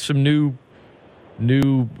they got some new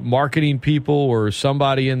marketing people or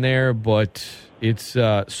somebody in there, but it's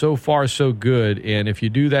so far so good. And if you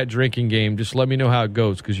do that drinking game, just let me know how it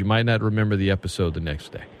goes because you might not remember the episode the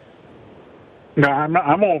next day. No, I'm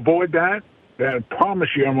going to avoid that. I promise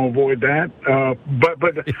you I'm going to avoid that.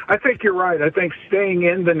 But I think you're right. I think staying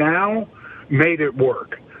in the now made it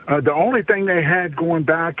work. The only thing they had going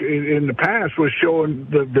back in the past was showing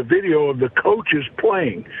the video of the coaches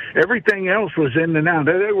playing. Everything else was in the now.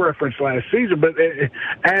 They referenced last season, but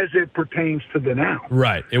as it pertains to the now.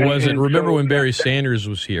 Right. It wasn't. Remember when Barry Sanders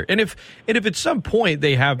was here? And if at some point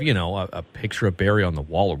they have, a picture of Barry on the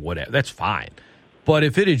wall or whatever, that's fine. But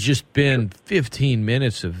if it had just been 15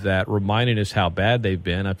 minutes of that reminding us how bad they've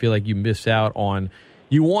been, I feel like you miss out on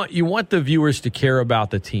you want the viewers to care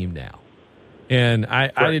about the team now. And I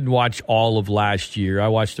didn't watch all of last year. I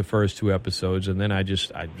watched the first 2 episodes, and then I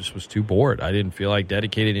just was too bored. I didn't feel like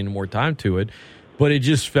dedicating any more time to it. But it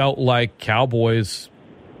just felt like Cowboys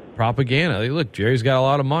propaganda. Like, look, Jerry's got a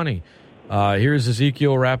lot of money. Here's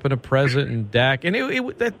Ezekiel wrapping a present and Dak. And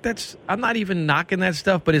that's I'm not even knocking that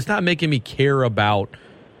stuff, but it's not making me care about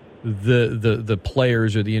the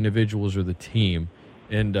players or the individuals or the team.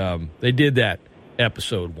 And they did that.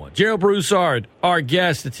 Episode 1. Gerald Broussard, our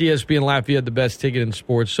guest at ESPN Lafayette, the best ticket in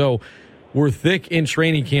sports. So we're thick in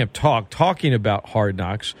training camp talking about Hard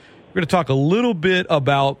Knocks. We're going to talk a little bit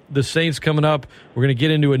about the Saints coming up. We're going to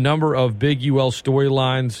get into a number of big UL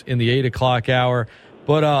storylines in the 8 o'clock hour.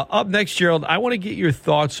 But up next, Gerald, I want to get your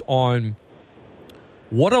thoughts on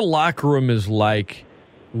what a locker room is like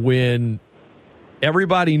when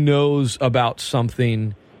everybody knows about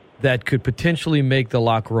something that could potentially make the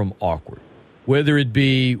locker room awkward. Whether it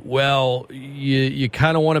be, well, you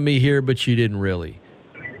kind of wanted me here, but you didn't really.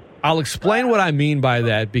 I'll explain what I mean by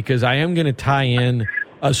that because I am going to tie in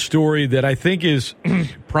a story that I think is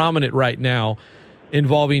prominent right now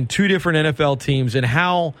involving 2 different NFL teams and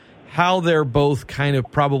how they're both kind of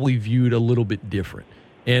probably viewed a little bit different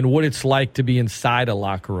and what it's like to be inside a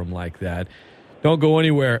locker room like that. Don't go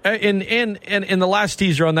anywhere. And the last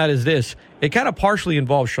teaser on that is this. It kind of partially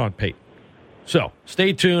involves Sean Payton. So,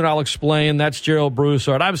 stay tuned. I'll explain. That's Gerald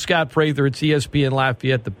Broussard. I'm Scott Prather. It's ESPN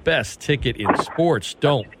Lafayette, the best ticket in sports.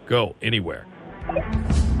 Don't go anywhere.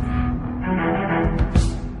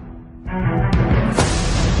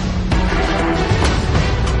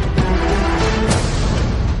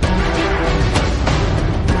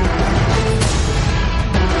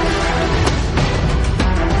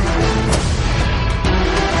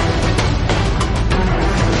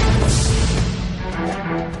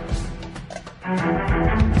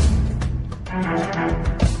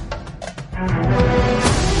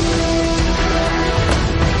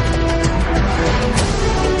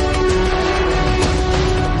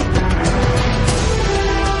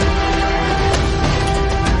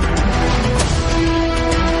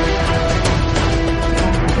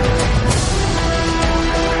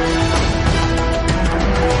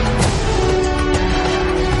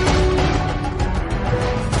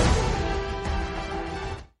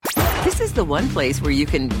 This is the one place where you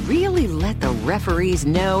can really let the referees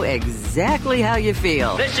know exactly how you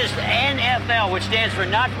feel. This is NFL, which stands for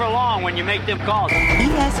not for long when you make them calls.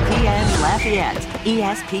 ESPN Lafayette,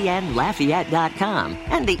 ESPNLafayette.com,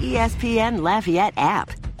 and the ESPN Lafayette app.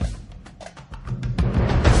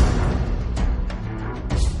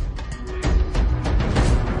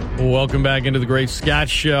 Welcome back into the Great Scott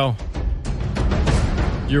Show.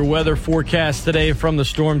 Your weather forecast today from the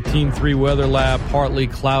Storm Team 3 Weather Lab. Partly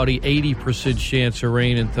cloudy, 80% chance of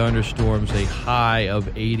rain and thunderstorms, a high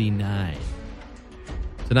of 89.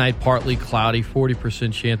 Tonight, partly cloudy,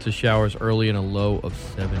 40% chance of showers early and a low of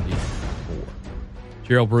 74.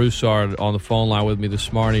 Gerald Broussard on the phone line with me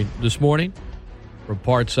this morning from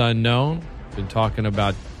Parts Unknown. Been talking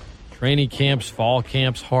about training camps, fall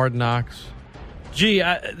camps, hard knocks. Gee,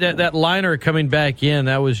 that liner coming back in,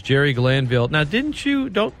 that was Jerry Glanville. Now,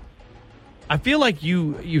 I feel like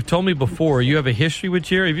you've told me before, you have a history with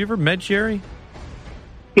Jerry. Have you ever met Jerry?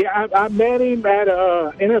 Yeah, I met him at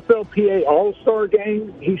a NFLPA All-Star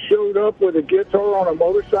game. He showed up with a guitar on a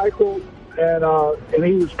motorcycle, and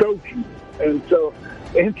he was coaching. And so,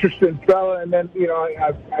 interesting fella. And then,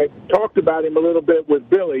 I talked about him a little bit with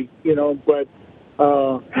Billy, but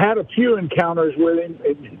had a few encounters with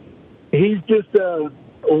him. He's just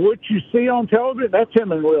what you see on television. That's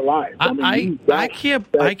him in real life. I can't.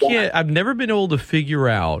 I've never been able to figure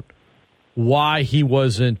out why he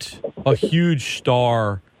wasn't a huge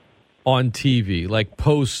star on TV, like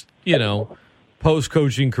post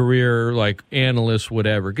coaching career, like analyst,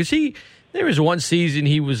 whatever. Because there was one season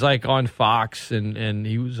he was like on Fox and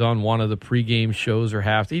he was on one of the pregame shows or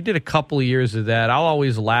half. He did a couple of years of that. I'll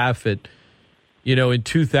always laugh at, in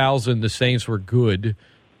 2000 the Saints were good.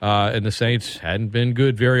 And the Saints hadn't been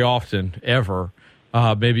good very often, ever.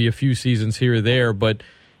 Maybe a few seasons here or there. But,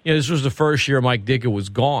 this was the first year Mike Ditka was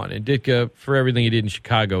gone. And Ditka, for everything he did in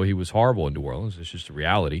Chicago, he was horrible in New Orleans. It's just a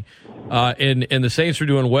reality. And the Saints were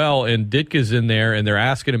doing well, and Ditka's in there, and they're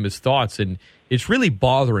asking him his thoughts. And it's really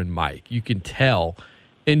bothering Mike. You can tell.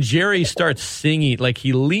 And Jerry starts singing, like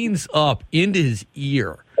he leans up into his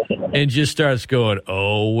ear and just starts going,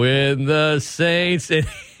 "Oh, when the Saints," and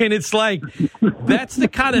it's like that's the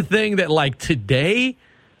kind of thing that, like today,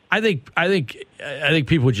 I think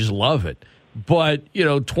people would just love it. But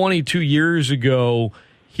 22 years ago,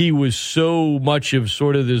 he was so much of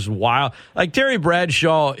sort of this wild. Like Terry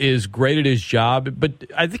Bradshaw is great at his job, but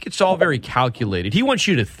I think it's all very calculated. He wants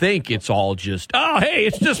you to think it's all just, "Oh, hey,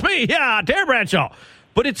 it's just me, yeah, Terry Bradshaw,"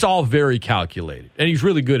 but it's all very calculated, and he's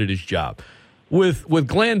really good at his job. With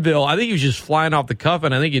Glanville, I think he was just flying off the cuff,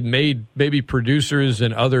 and I think it made maybe producers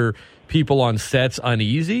and other people on sets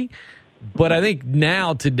uneasy. But I think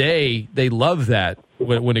now, today, they love that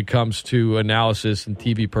when it comes to analysis and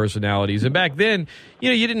TV personalities. And back then,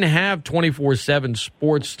 you didn't have 24/7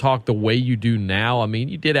 sports talk the way you do now. I mean,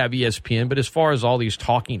 you did have ESPN, but as far as all these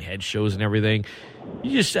talking head shows and everything,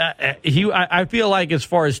 you just I feel like as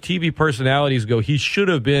far as TV personalities go, he should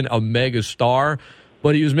have been a mega star,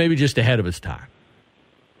 but he was maybe just ahead of his time.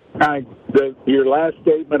 Your last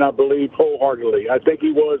statement, I believe wholeheartedly. I think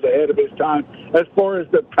he was ahead of his time as far as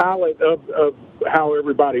the palette of how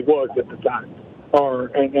everybody was at the time.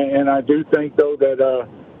 And I do think, though, that,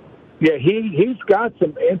 he's got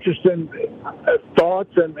some interesting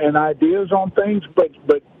thoughts and ideas on things, but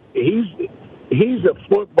he's a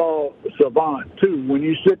football savant, too. When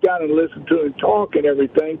you sit down and listen to him talk and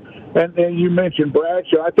everything, and you mentioned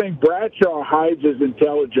Bradshaw, I think Bradshaw hides his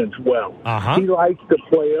intelligence well. He likes to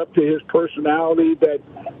play up to his personality, that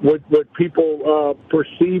what people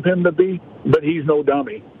perceive him to be, but he's no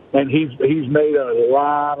dummy. And he's made a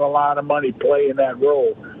lot of money playing that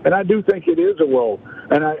role. And I do think it is a role.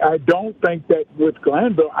 And I don't think that with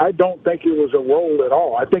Glanville, I don't think it was a role at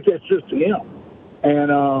all. I think it's just him. And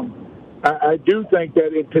I do think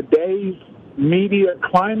that in today's media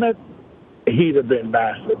climate, he'd have been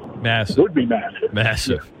massive. Would be massive.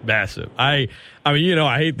 Massive. I mean,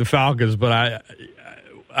 I hate the Falcons, but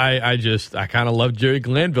I kind of love Jerry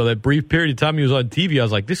Glanville. That brief period of time he was on TV, I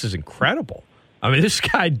was like, this is incredible. I mean, this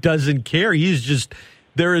guy doesn't care.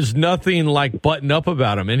 There is nothing like button up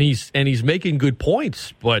about him, and he's making good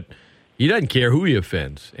points, but he doesn't care who he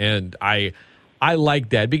offends. And I like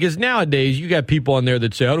that, because nowadays you got people on there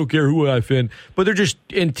that say, I don't care who I offend, but they're just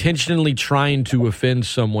intentionally trying to offend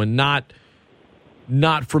someone, not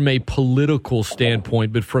from a political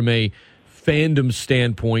standpoint, but from a fandom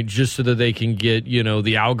standpoint, just so that they can get,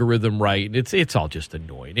 the algorithm right. It's all just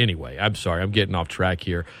annoying. Anyway, I'm sorry, I'm getting off track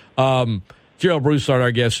here. Gerald Broussard,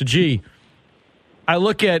 our guest. So, I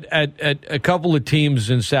look at a couple of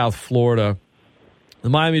teams in South Florida, the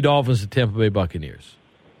Miami Dolphins and Tampa Bay Buccaneers.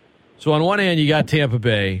 So on one hand, you got Tampa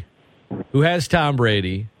Bay, who has Tom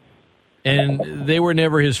Brady, and they were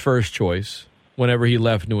never his first choice whenever he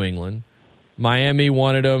left New England. Miami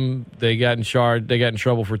wanted him. They got in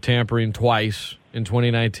trouble for tampering twice in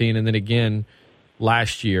 2019 and then again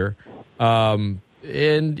last year. And,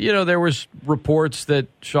 there was reports that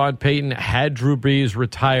Sean Payton had Drew Brees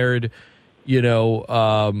retired,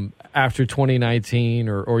 after 2019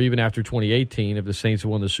 or even after 2018 if the Saints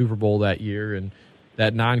had won the Super Bowl that year and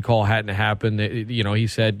that non-call hadn't happened. He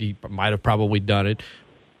said he might have probably done it.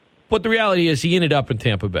 But the reality is he ended up in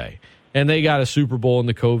Tampa Bay. And they got a Super Bowl in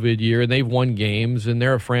the COVID year, and they've won games, and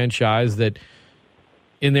they're a franchise that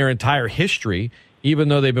in their entire history, even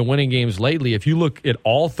though they've been winning games lately, if you look at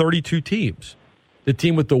all 32 teams, the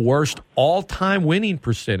team with the worst all-time winning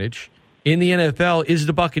percentage in the NFL is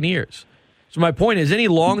the Buccaneers. So my point is, any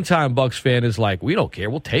longtime Bucs fan is like, we don't care,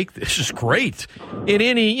 we'll take this. This is great. And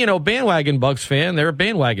any, bandwagon Bucs fan, they're a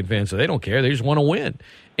bandwagon fan, so they don't care. They just want to win.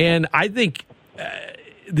 And I think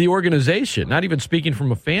the organization, not even speaking from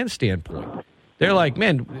a fan standpoint, they're like,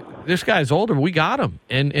 man, this guy's older, but we got him,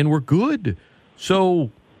 and we're good.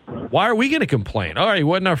 So why are we going to complain? All right, he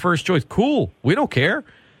wasn't our first choice. Cool, we don't care.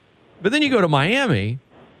 But then you go to Miami,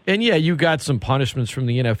 and yeah, you got some punishments from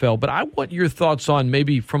the NFL, but I want your thoughts on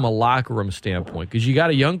maybe from a locker room standpoint, because you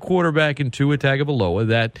got a young quarterback in Tua Tagovailoa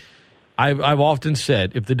that I've often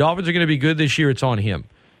said, if the Dolphins are going to be good this year, it's on him.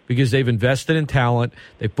 Because they've invested in talent,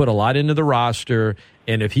 they've put a lot into the roster,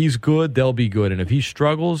 and if he's good, they'll be good. And if he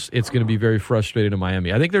struggles, it's going to be very frustrating in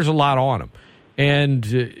Miami. I think there's a lot on him. And,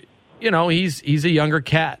 he's a younger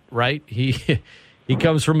cat, right? He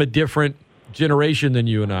comes from a different generation than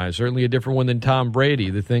you and I, certainly a different one than Tom Brady,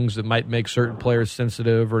 the things that might make certain players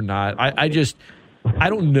sensitive or not. I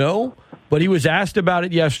don't know, but he was asked about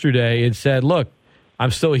it yesterday and said, look,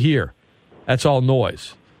 I'm still here. That's all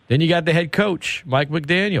noise. Then you got the head coach, Mike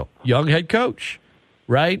McDaniel, young head coach,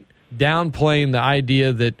 right? Downplaying the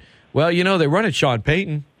idea that, they run at Sean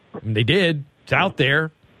Payton. I mean, they did. It's out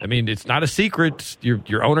there. I mean, it's not a secret.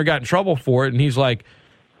 Your owner got in trouble for it, and he's like,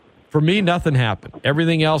 for me, nothing happened.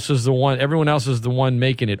 Everyone else is the one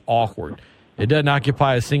making it awkward. It doesn't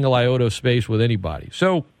occupy a single iota of space with anybody.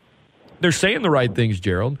 So they're saying the right things,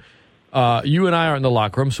 Gerald. You and I aren't in the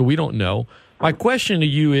locker room, so we don't know. My question to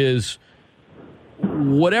you is,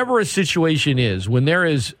 whatever a situation is, when there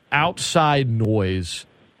is outside noise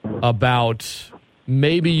about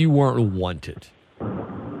maybe you weren't wanted,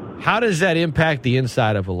 how does that impact the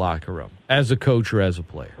inside of a locker room as a coach or as a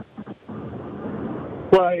player?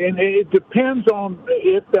 Well, and it depends on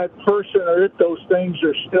if that person or if those things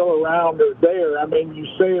are still around or there. I mean, you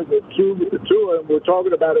say it with Tua, and we're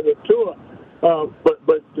talking about it with Tua, but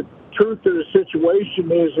the truth of the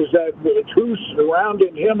situation is that the who's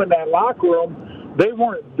surrounding him in that locker room, they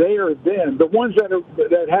weren't there then. The ones that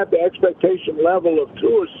have the expectation level of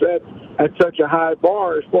Tua set at such a high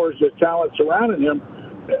bar as far as the talent surrounding him,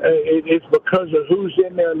 it's because of who's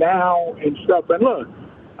in there now and stuff. And look,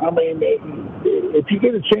 I mean, if you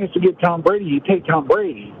get a chance to get Tom Brady, you take Tom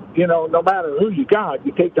Brady. No matter who you got,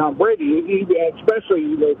 you take Tom Brady,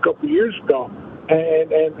 especially a couple of years ago.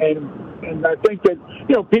 And I think that,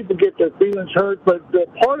 people get their feelings hurt, but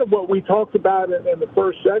part of what we talked about in the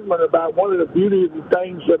first segment about one of the beauty of the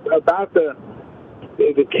things about the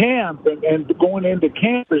camp and going into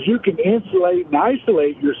camp is you can insulate and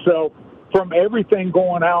isolate yourself from everything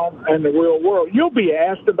going on in the real world. You'll be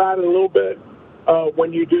asked about it a little bit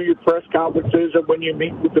when you do your press conferences or when you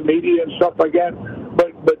meet with the media and stuff like that.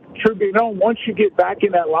 But truth be known, once you get back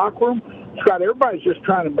in that locker room, Scott, everybody's just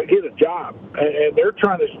trying to get a job, and they're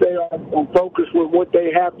trying to stay on focus with what they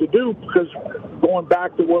have to do, because going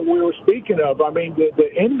back to what we were speaking of, I mean, the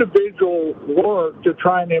individual work to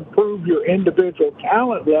try and improve your individual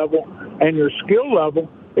talent level and your skill level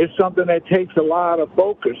is something that takes a lot of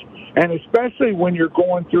focus, and especially when you're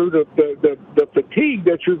going through the fatigue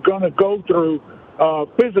that you're going to go through,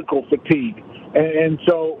 physical fatigue. And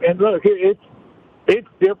look, it's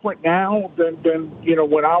different now than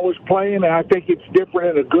when I was playing, and I think it's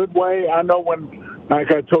different in a good way. I know when,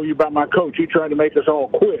 like I told you about my coach, he tried to make us all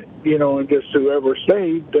quit, and just whoever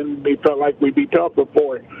stayed, and he felt like we'd be tougher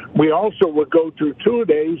for it. We also would go through 2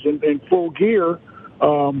 days in full gear,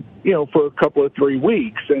 for a couple of 3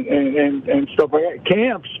 weeks and stuff like that.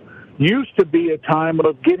 Camps used to be a time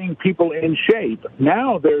of getting people in shape.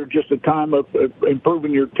 Now they're just a time of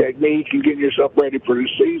improving your technique and getting yourself ready for the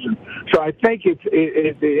season. So I think it's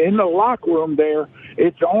in the locker room there,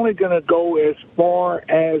 it's only going to go as far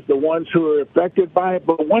as the ones who are affected by it.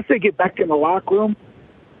 But once they get back in the locker room,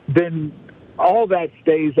 then all that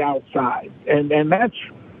stays outside. And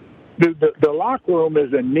the locker room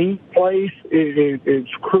is a neat place. It's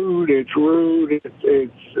crude, it's rude,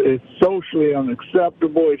 it's socially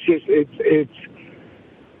unacceptable. It's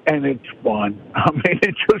and it's fun. I mean,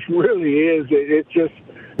 it just really is. It's just,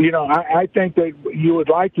 I think that you would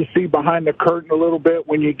like to see behind the curtain a little bit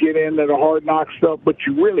when you get into the hard knock stuff, but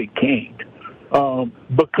you really can't.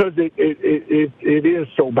 Because it is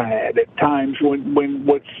so bad at times and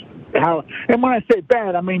when I say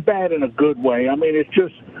bad, I mean bad in a good way. I mean, it's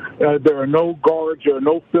just there are no guards, there are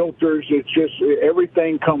no filters. It's just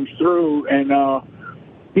everything comes through, and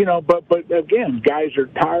but again, guys are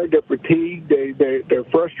tired, they're fatigued, they're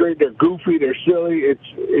frustrated, they're goofy, they're silly.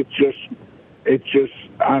 It's just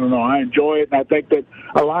I don't know. I enjoy it, and I think that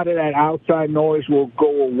a lot of that outside noise will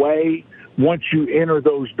go away once you enter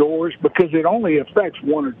those doors, because it only affects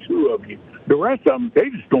one or two of you. The rest of them, they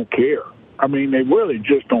just don't care. I mean, they really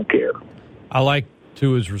just don't care. I like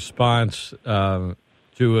Tua's response. Tua,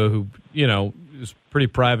 who, is a pretty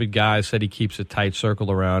private guy, said he keeps a tight circle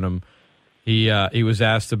around him. He was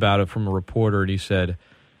asked about it from a reporter, and he said,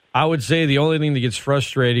 I would say the only thing that gets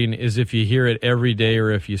frustrating is if you hear it every day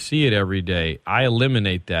or if you see it every day. I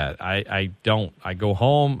eliminate that. I don't. I go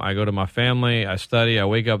home, I go to my family, I study, I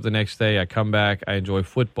wake up the next day, I come back, I enjoy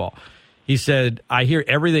football. He said, I hear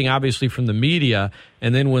everything, obviously, from the media,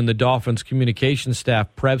 and then when the Dolphins communication staff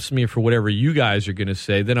preps me for whatever you guys are going to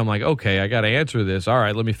say, then I'm like, okay, I got to answer this. All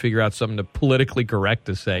right, let me figure out something to politically correct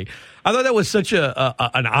to say. I thought that was such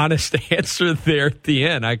an honest answer there at the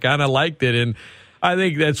end. I kind of liked it, and I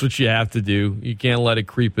think that's what you have to do. You can't let it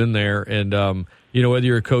creep in there, and whether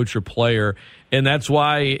you're a coach or player. And that's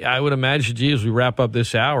why I would imagine, as we wrap up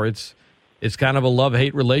this hour, it's kind of a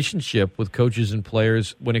love-hate relationship with coaches and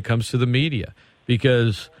players when it comes to the media.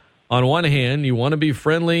 Because on one hand, you want to be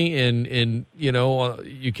friendly and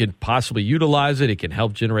you can possibly utilize it. It can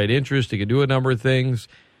help generate interest. It can do a number of things.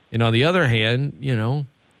 And on the other hand,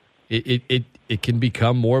 it can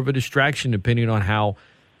become more of a distraction depending on how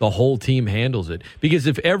the whole team handles it. Because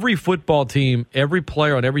if every football team, every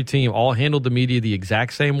player on every team all handled the media the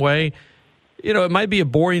exact same way, it might be a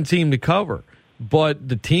boring team to cover. But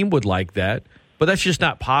the team would like that. But that's just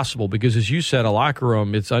not possible because, as you said, a locker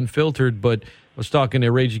room, it's unfiltered. But I was talking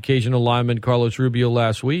to Rage Occasional lineman Carlos Rubio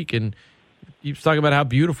last week, and he was talking about how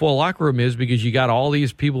beautiful a locker room is because you got all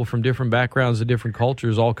these people from different backgrounds and different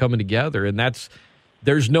cultures all coming together. And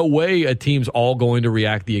there's no way a team's all going to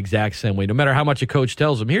react the exact same way, no matter how much a coach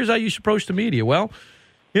tells them. Here's how you should approach the media. Well,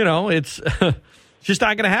 it's just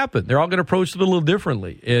not going to happen. They're all going to approach it a little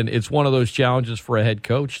differently. And it's one of those challenges for a head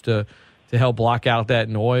coach to help block out that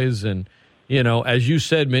noise. And, as you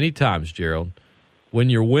said many times, Gerald, when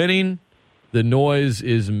you're winning, the noise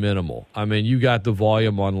is minimal. I mean, you got the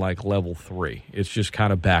volume on like level 3. It's just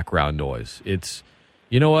kind of background noise. It's,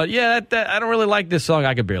 you know what? Yeah, I don't really like this song.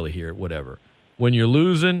 I can barely hear it, whatever. When you're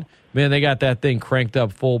losing, man, they got that thing cranked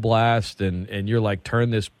up full blast, and you're like, turn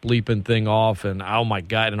this bleeping thing off, and oh my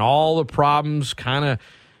God, and all the problems kind of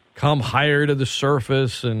come higher to the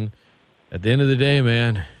surface, and at the end of the day,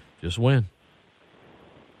 man, just win.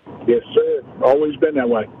 Yes, sir. Always been that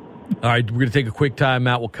way. All right, we're going to take a quick time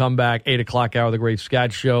out. We'll come back, 8 o'clock hour of the Great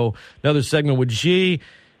Scott Show. Another segment with G.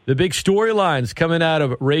 The big storylines coming out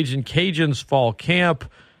of Ragin' Cajuns fall camp.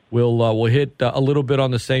 We'll hit a little bit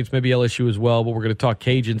on the Saints, maybe LSU as well, but we're going to talk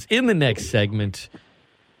Cajuns in the next segment.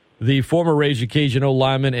 The former Ragin' Cajun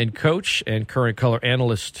O-lineman and coach and current color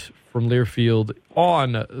analyst from Learfield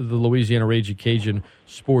on the Louisiana Ragin' Cajun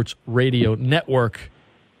Sports Radio Network,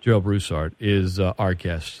 Gerald Broussard, is our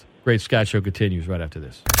guest. Great Scott Show continues right after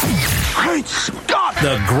this. Great Scott!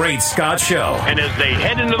 The Great Scott Show. And as they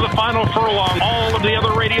head into the final furlong, all of the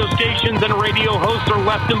other radio stations and radio hosts are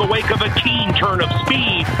left in the wake of a keen turn of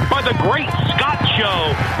speed by the Great Scott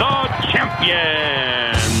Show, the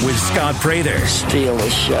champion. With Scott Prather. Steal the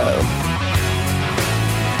show.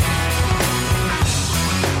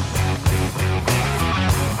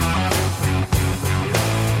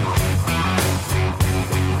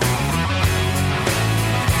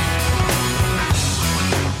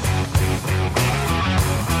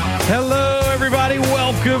 Hello, everybody.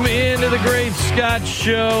 Welcome into the Great Scott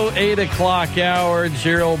Show, 8 o'clock hour.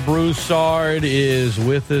 Gerald Broussard is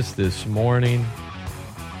with us this morning.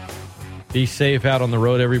 Be safe out on the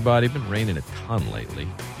road, everybody. It's been raining a ton lately,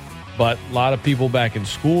 but a lot of people back in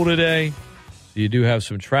school today. You do have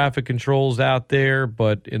some traffic controls out there,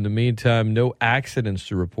 but in the meantime, no accidents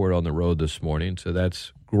to report on the road this morning, so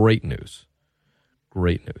that's great news.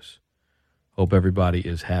 Great news. Hope everybody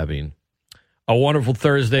is having a wonderful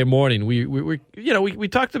Thursday morning. We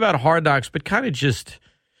talked about Hard Knocks, but kind of just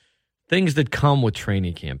things that come with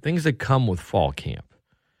training camp, things that come with fall camp.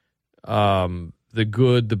 the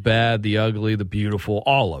good, the bad, the ugly, the beautiful,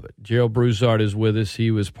 all of it. Gerald Broussard is with us.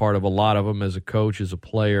 He was part of a lot of them as a coach, as a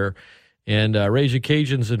player. And Raise Your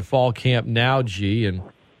Cajuns in fall camp now, G. And,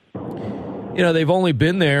 they've only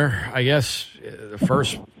been there, I guess, the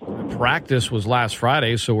first practice was last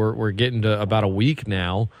Friday, so we're getting to about a week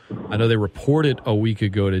now. I know they reported a week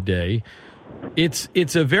ago today.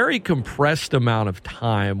 It's a very compressed amount of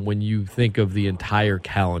time when you think of the entire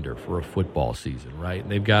calendar for a football season, right?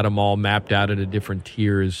 And they've got them all mapped out into different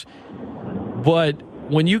tiers. But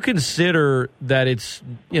when you consider that it's,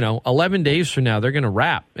 11 days from now, they're going to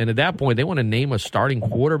wrap. And at that point, they want to name a starting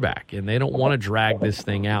quarterback, and they don't want to drag this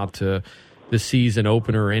thing out to the season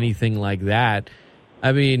opener or anything like that.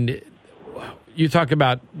 I mean, you talk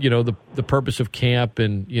about, the purpose of camp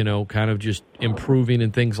and, kind of just improving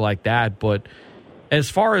and things like that. But as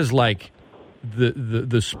far as like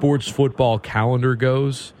the sports football calendar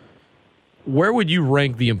goes, where would you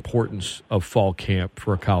rank the importance of fall camp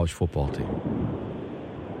for a college football team?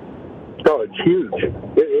 Oh, it's huge,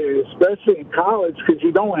 especially in college, because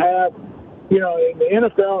you don't have, in the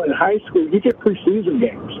NFL and high school, you get preseason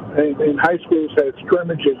games. And high schools have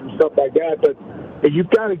scrimmages and stuff like that, but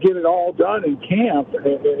you've got to get it all done in camp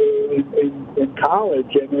in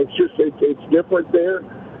college, and it's different there.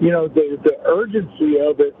 The urgency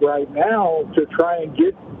of it right now to try and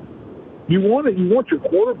get you want your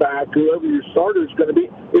quarterback, whoever your starter is going to be,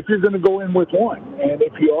 if you're going to go in with one, and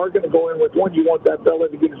if you are going to go in with one, you want that fella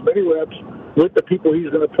to get as many reps with the people he's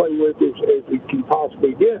going to play with as he can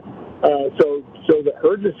possibly get. So the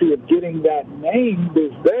urgency of getting that named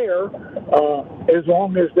is there, as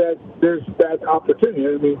long as there's that opportunity.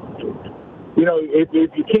 I mean,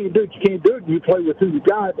 if you can't do it, you can't do it. You play with who you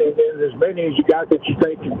got, and as many as you got that you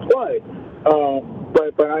think can play.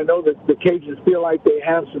 But I know that the Cajuns feel like they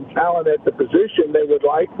have some talent at the position they would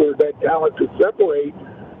like for that talent to separate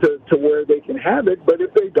to where they can have it. But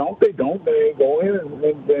if they don't, they don't. They go in,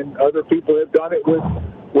 and other people have done it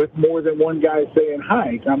with more than one guy saying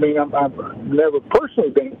hi. I mean, I've never personally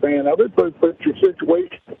been a fan of it, but your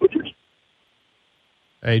situation.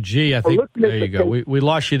 Hey, G, I think there you go. We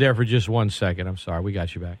lost you there for just 1 second. I'm sorry. We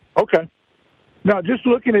got you back. Okay. Now, just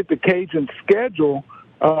looking at the Cajun schedule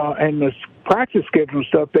and the practice schedule and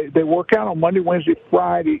stuff, they work out on Monday, Wednesday,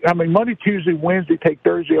 Friday. I mean, Monday, Tuesday, Wednesday, take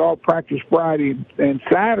Thursday off, practice Friday, and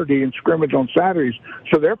Saturday, and scrimmage on Saturdays.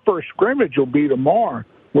 So their first scrimmage will be tomorrow,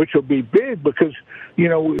 which will be big because,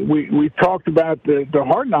 we talked about the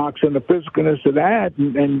hard knocks and the physicalness of that,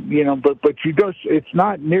 and but it's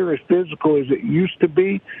not near as physical as it used to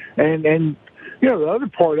be, and the other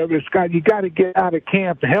part of it is, Scott, you got to get out of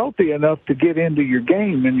camp healthy enough to get into your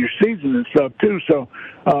game and your season and stuff too. So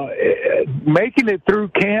making it through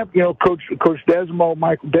camp, Coach Desmo,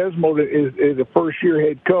 Michael Desmo is a first-year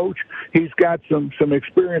head coach. He's got some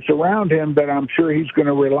experience around him that I'm sure he's going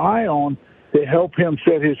to rely on to help him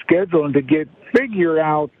set his schedule and to figure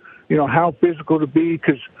out, how physical to be,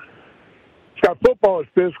 because Scott, football is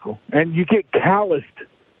physical, and you get calloused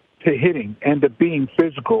to hitting and to being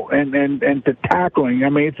physical and to tackling. I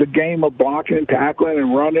mean, it's a game of blocking and tackling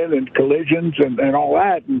and running and collisions and all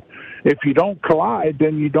that. And if you don't collide,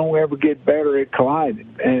 then you don't ever get better at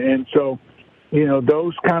colliding. And so,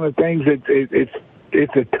 those kind of things,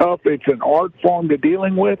 it's an art form to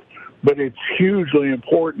dealing with, but it's hugely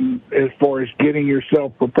important as far as getting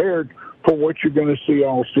yourself prepared for what you're going to see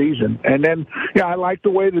all season. And then, I like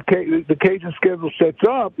the way the Cajun schedule sets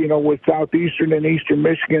up, with Southeastern and Eastern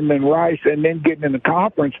Michigan and Rice, and then getting in the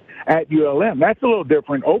conference at ULM. That's a little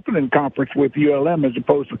different, opening conference with ULM as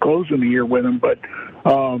opposed to closing the year with them. But,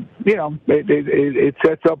 it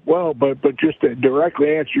sets up well. But just to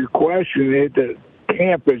directly answer your question, the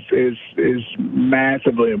camp is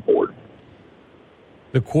massively important.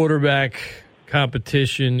 The quarterback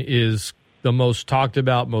competition is the most talked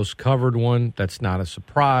about, most covered one. That's not a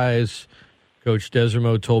surprise. Coach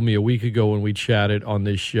Desimo told me a week ago when we chatted on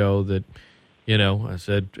this show that, I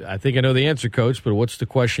said, I think I know the answer, Coach, but what's the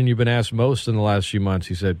question you've been asked most in the last few months?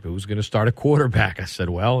 He said, who's going to start a quarterback? I said,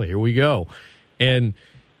 well, here we go. And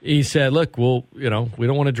he said, look, we don't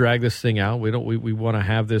want to drag this thing out. We want to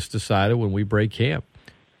have this decided when we break camp.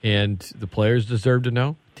 And the players deserve to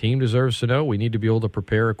know. Team deserves to know. We need to be able to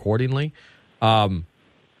prepare accordingly.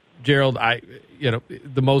 Gerald,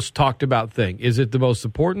 the most talked about thing, is it the most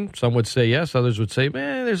important? Some would say yes. Others would say,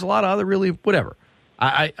 man, there's a lot of other really, whatever.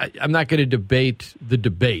 I'm not going to debate the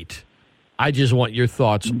debate. I just want your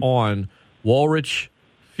thoughts on Walrich,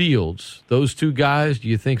 Fields. Those two guys, do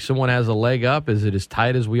you think someone has a leg up? Is it as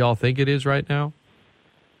tight as we all think it is right now?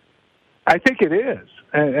 I think it is,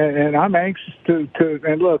 and I'm anxious to.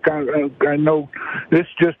 And look, I know this is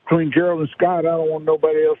just between Gerald and Scott. I don't want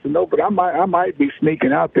nobody else to know, but I might be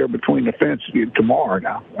sneaking out there between the fence tomorrow.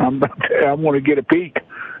 Now I want to get a peek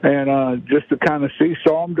and just to kind of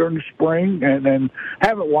saw them during the spring, and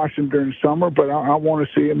haven't watched them during the summer, but I want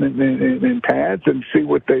to see them in pads and see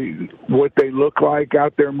what they look like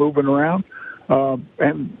out there moving around,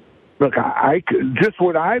 and. Look, I just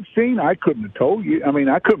what I've seen, I couldn't have told you. I mean,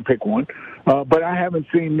 I couldn't pick one, but I haven't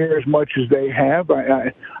seen near as much as they have.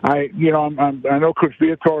 I know Coach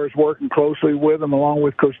Viator is working closely with them along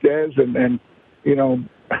with Coach Dez, and you know,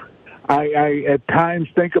 I at times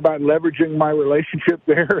think about leveraging my relationship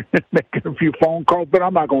there and making a few phone calls, but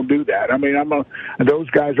I'm not going to do that. I mean, those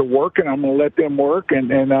guys are working. I'm going to let them work,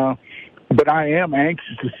 but I am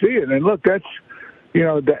anxious to see it. And look, that's. You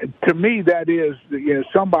know, to me, that is,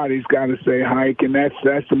 somebody's got to say Hike, and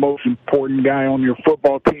that's the most important guy on your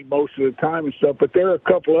football team most of the time and stuff. But there are a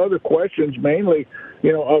couple other questions, mainly,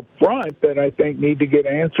 up front, that I think need to get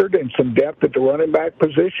answered, and some depth at the running back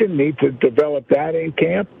position, need to develop that in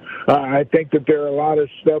camp. I think that there are a lot of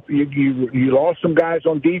stuff. You lost some guys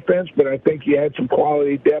on defense, but I think you had some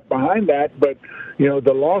quality depth behind that. But,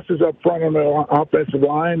 the losses up front on the offensive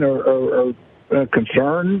line are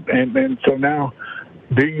concern, and so now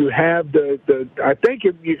do you have the I think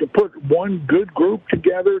if you can put one good group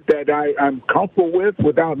together that I'm comfortable with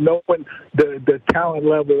without knowing the talent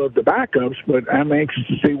level of the backups, but I'm anxious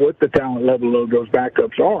to see what the talent level of those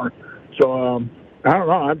backups are. So I don't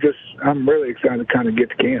know, I'm really excited to kind of get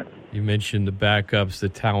to camp. You mentioned the backups, the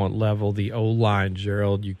talent level, the O-line,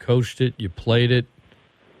 Gerald. You coached it, you played it.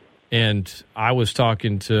 And I was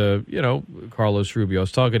talking to, Carlos Rubio. I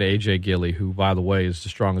was talking to A.J. Gilly, who, by the way, is the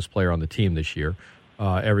strongest player on the team this year.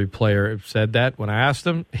 Every player said that when I asked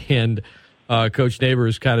him. And Coach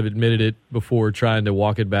Neighbors kind of admitted it before trying to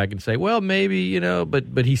walk it back and say, well, maybe,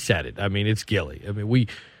 but he said it. I mean, it's Gilly. I mean,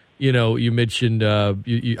 you mentioned,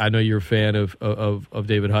 I know you're a fan of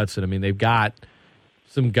David Hudson. I mean, they've got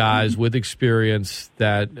some guys with experience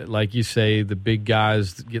that, like you say, the big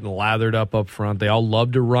guys getting lathered up front. They all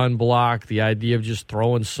love to run block. The idea of just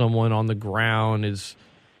throwing someone on the ground is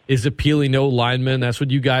appealing to linemen. That's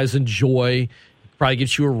what you guys enjoy. Probably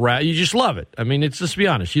gets you around. You just love it. I mean, let's be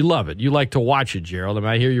honest. You love it. You like to watch it, Gerald. I mean,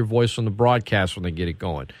 I hear your voice on the broadcast when they get it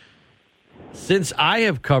going. Since I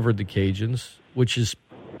have covered the Cajuns, which is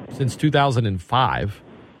since 2005,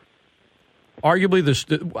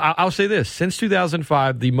 arguably, I'll say this. Since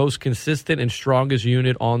 2005, the most consistent and strongest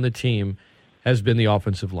unit on the team has been the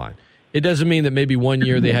offensive line. It doesn't mean that maybe one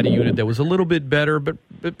year they had a unit that was a little bit better, but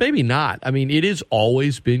maybe not. I mean, it has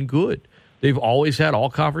always been good. They've always had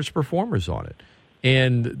all-conference performers on it,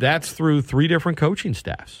 and that's through 3 different coaching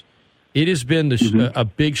staffs. It has been a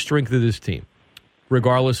big strength of this team,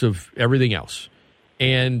 regardless of everything else.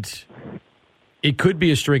 And it could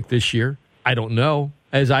be a strength this year. I don't know.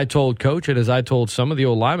 As I told Coach and as I told some of the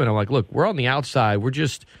old linemen, I'm like, look, we're on the outside. We're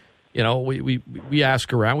just, we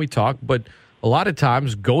ask around, we talk, but a lot of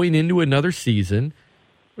times going into another season,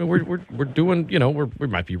 we're doing, we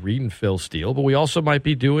might be reading Phil Steele, but we also might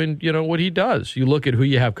be doing, what he does. You look at who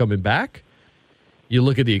you have coming back. You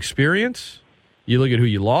look at the experience. You look at who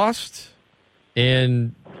you lost.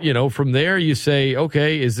 And, from there you say,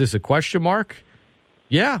 okay, is this a question mark?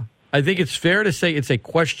 Yeah. I think it's fair to say it's a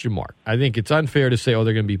question mark. I think it's unfair to say, they're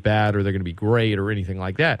going to be bad or they're going to be great or anything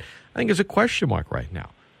like that. I think it's a question mark right now.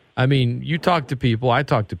 I mean, you talk to people, I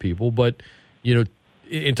talk to people, but,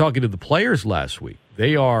 in talking to the players last week,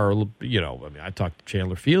 they are, I talked to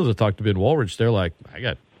Chandler Fields, I talked to Ben Woolridge. They're like, I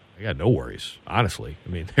got no worries, honestly. I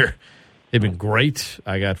mean, they've been great.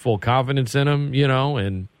 I got full confidence in them,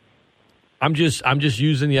 and I'm just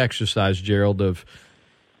using the exercise, Gerald, of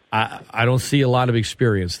I don't see a lot of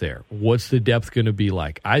experience there. What's the depth going to be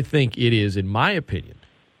like? I think it is, in my opinion,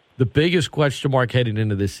 the biggest question mark heading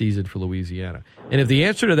into this season for Louisiana. And if the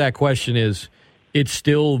answer to that question is it's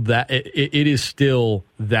still that, it is still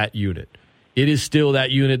that unit. It is still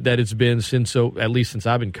that unit that it's been at least since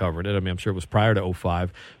I've been covering it. I mean, I'm sure it was prior to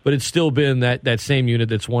 2005, but it's still been that same unit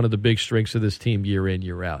that's one of the big strengths of this team year in,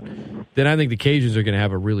 year out. Then I think the Cajuns are going to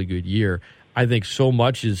have a really good year. I think so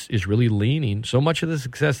much is really leaning. So much of the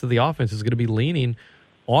success of the offense is going to be leaning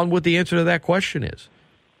on what the answer to that question is.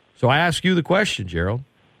 So I ask you the question, Gerald.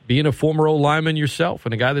 Being a former O-lineman yourself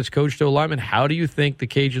and a guy that's coached O-lineman, how do you think the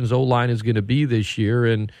Cajuns O-line is going to be this year?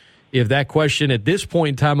 And if that question at this point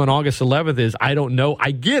in time on August 11th is, I don't know,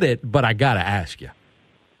 I get it, but I got to ask you.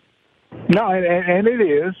 No, and it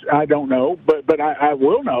is. I don't know, but I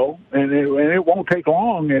will know, and it won't take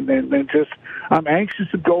long. And just I'm anxious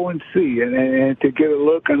to go and see and to get a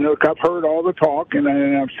look. And look, I've heard all the talk and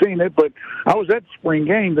I've seen it, but I was at the spring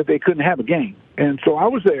game that they couldn't have a game, and so I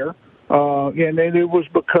was there. And it was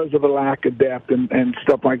because of a lack of depth and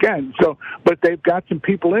stuff like that. And so, but they've got some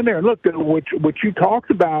people in there. And look, what you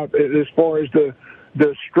talked about as far as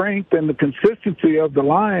the strength and the consistency of the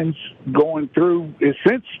lines going through is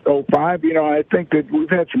since 05. You know, I think that we've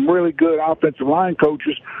had some really good offensive line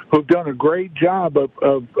coaches who've done a great job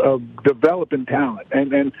of developing talent.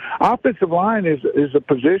 And offensive line is a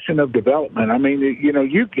position of development. I mean, you know,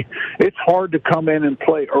 it's hard to come in and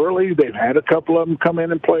play early. They've had a couple of them come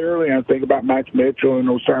in and play early. I think about Max Mitchell and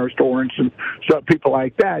Osiris Torrance and some people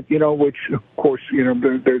like that, you know, which, of course, you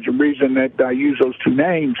know, there's a reason that I use those two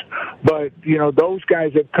names. But, you know, those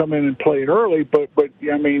guys have come in and played early, but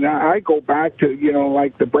I mean, I go back to, you know,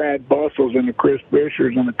 like the Brad Bustles and the Chris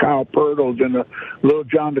Fishers and the Kyle Pirtles and the little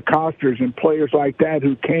John DeCosters and players like that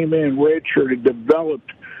who came in redshirted,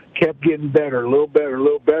 developed, kept getting better, a little better.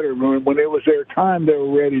 When it was their time, they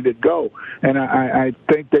were ready to go. And I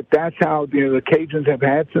think that that's how, you know, the Cajuns have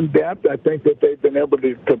had some depth. I think that they've been able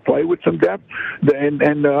to play with some depth. And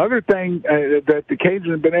the other thing that the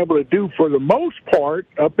Cajuns have been able to do for the most part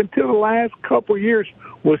up until the last couple of years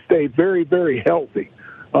was stay very, very healthy.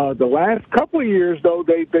 The last couple of years, though,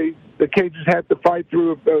 the Cajuns had to fight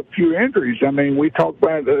through a few injuries. I mean, we talked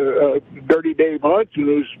about Dirty Dave Hudson,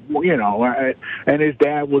 who's, you know, and his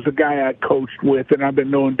dad was a guy I coached with, and I've been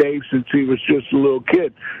knowing Dave since he was just a little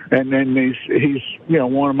kid. And then he's you know,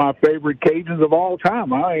 one of my favorite Cajuns of all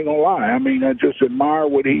time. I ain't gonna lie. I mean, I just admire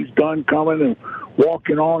what he's done coming and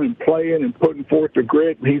walking on and playing and putting forth the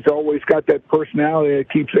grit. He's always got that personality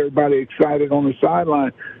that keeps everybody excited on the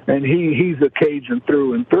sideline. And he's a Cajun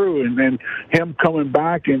through and through. And then him coming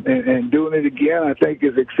back and doing it again, I think,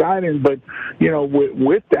 is exciting. But, you know,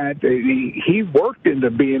 with that, he worked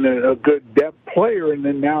into being a good depth player, and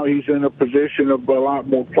then now he's in a position of a lot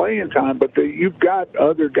more playing time. But you've got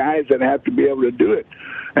other guys that have to be able to do it.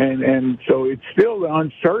 And so it's still the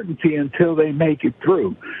uncertainty until they make it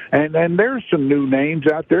through. And there's some new names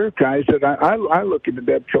out there, guys, that I look at the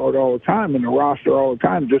depth chart all the time and the roster all the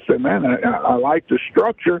time and just say, man, I like the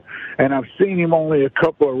structure, and I've seen him only a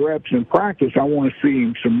couple of reps in practice. I want to see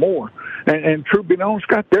him some more. And truth be known,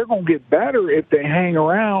 Scott, they're going to get better if they hang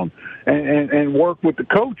around and work with the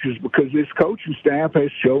coaches, because this coaching staff has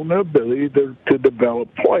shown the ability to develop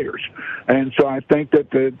players. And so I think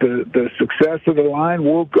that the success of the line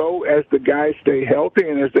will go as the guys stay healthy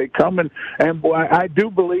and as they come in. And boy, I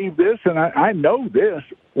do believe this, and I know this,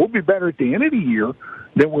 we'll be better at the end of the year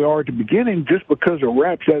than we are at the beginning, just because of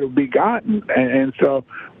reps that will be gotten. And so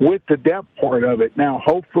with the depth part of it, now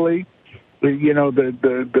hopefully, you know,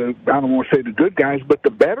 the I don't want to say the good guys, but the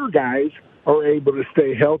better guys are able to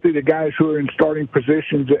stay healthy. The guys who are in starting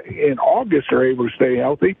positions in August are able to stay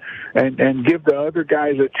healthy and give the other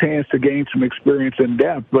guys a chance to gain some experience and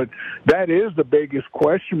depth. But that is the biggest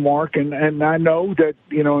question mark, and I know that,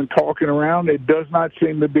 you know, in talking around, it does not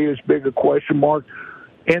seem to be as big a question mark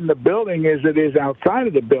in the building as it is outside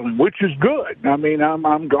of the building, which is good. I mean,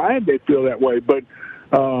 I'm glad they feel that way. But,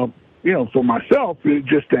 you know, for myself,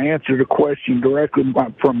 just to answer the question directly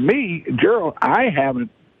from me, Gerald, I haven't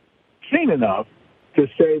seen enough to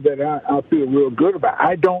say that I feel real good about it.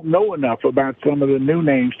 I don't know enough about some of the new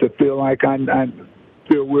names to feel like I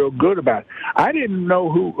feel real good about it. I didn't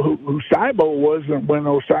know who Cybo was when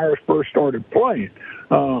Osiris first started playing,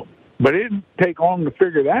 but it didn't take long to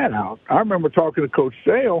figure that out. I remember talking to Coach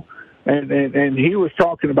Sale, and he was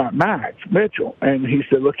talking about Max Mitchell, and he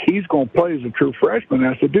said, look, he's going to play as a true freshman.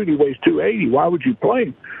 And I said, dude, he weighs 280. Why would you play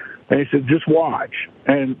him? And he said, just watch.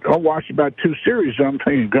 And I watched about 2 series, and I'm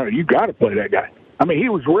thinking, God, you got to play that guy. I mean, he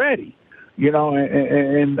was ready, you know,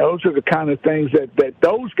 and those are the kind of things that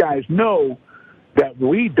those guys know that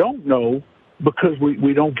we don't know because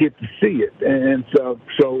we don't get to see it. And so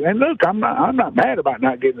look, I'm not mad about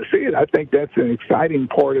not getting to see it. I think that's an exciting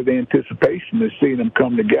part of the anticipation, is seeing them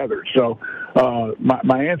come together. So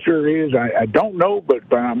my answer is I don't know, but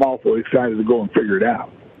I'm awfully excited to go and figure it out.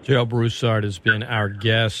 Gerald Broussard has been our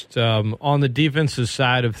guest. On the defensive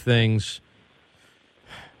side of things,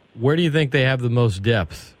 where do you think they have the most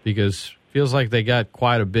depth? Because it feels like they got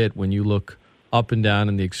quite a bit when you look up and down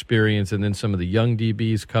in the experience, and then some of the young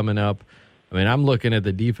DBs coming up. I mean, I'm looking at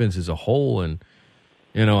the defense as a whole, and,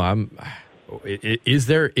 you know, is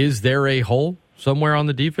there a hole somewhere on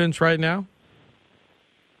the defense right now?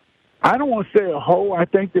 I don't want to say a hole. I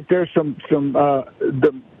think that there's some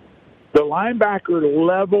the linebacker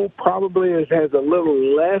level probably has a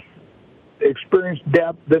little less experienced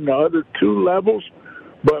depth than the other two levels.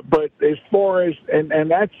 But as far as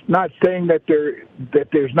and that's not saying that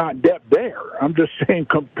there's not depth there. I'm just saying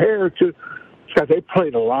compared to, Scott, they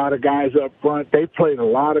played a lot of guys up front. They played a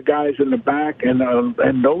lot of guys in the back, and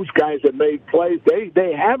those guys that made plays,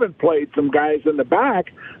 they haven't played some guys in the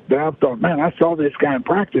back that I thought, man, I saw this guy in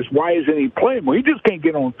practice. Why isn't he playing? Well, he just can't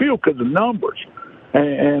get on the field because of numbers.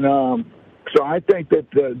 So I think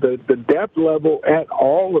that the depth level at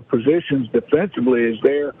all the positions defensively is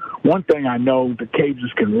there. One thing I know, the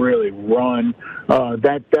Cajuns can really run.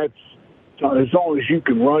 That's as long as you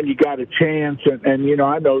can run, you got a chance. And you know,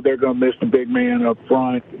 I know they're going to miss the big man up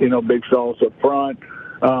front, you know, Big Sauce up front,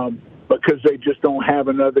 because they just don't have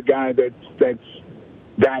another guy that's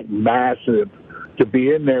that massive to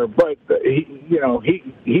be in there. But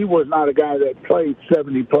he was not a guy that played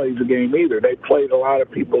 70 plays a game either. They played a lot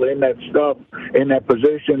of people in that stuff, in that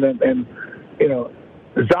position, and you know,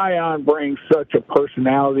 Zion brings such a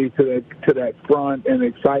personality to that front and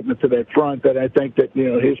excitement to that front that I think that,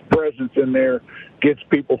 you know, his presence in there gets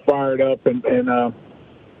people fired up. And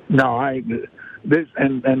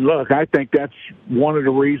look, I think that's one of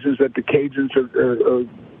the reasons that the Cajuns are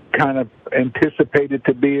kind of anticipated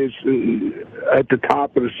to be at the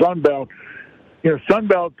top of the Sun Belt. You know, Sun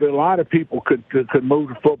Belt, a lot of people could move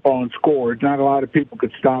the football and score. Not a lot of people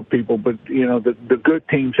could stop people, but, you know, the good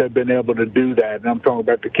teams have been able to do that. And I'm talking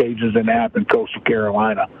about the Cajuns and App and Coastal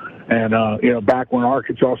Carolina. And, you know, back when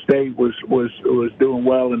Arkansas State was doing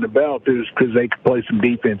well in the belt, it was because they could play some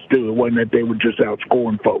defense, too. It wasn't that they were just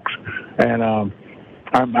outscoring folks. And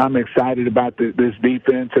I'm excited about this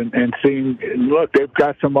defense and seeing, look, they've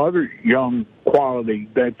got some other young quality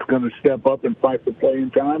that's going to step up and fight for playing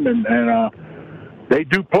time, and they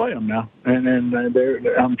do play them now, and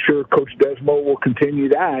I'm sure Coach Desmo will continue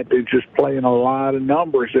that. They're just playing a lot of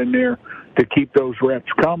numbers in there to keep those reps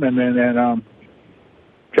coming, and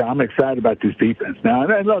so I'm excited about this defense now.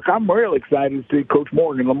 And look, I'm really excited to see Coach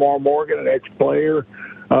Morgan, Lamar Morgan, an ex-player,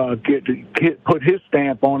 put his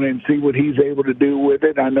stamp on it and see what he's able to do with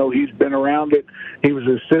it. I know he's been around it. He was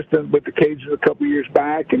an assistant with the Cajuns a couple years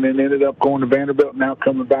back, and then ended up going to Vanderbilt, and now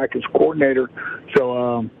coming back as coordinator.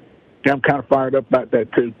 So. I'm kind of fired up about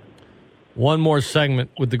that, too. One more segment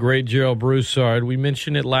with the great Gerald Broussard. We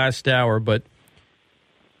mentioned it last hour, but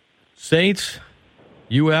Saints,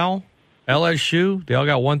 UL, LSU, they all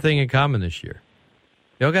got one thing in common this year.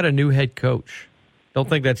 They all got a new head coach. Don't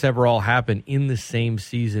think that's ever all happened in the same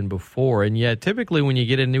season before. And yet, typically when you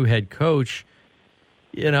get a new head coach,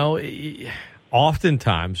 you know,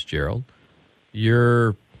 oftentimes, Gerald,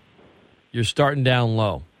 you're starting down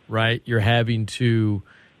low, right? You're having to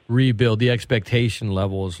rebuild. The expectation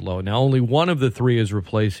level is low. Now, only one of the three is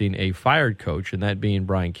replacing a fired coach, and that being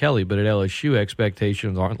Brian Kelly. But at LSU,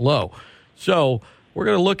 expectations aren't low. So we're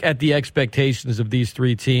going to look at the expectations of these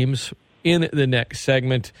three teams in the next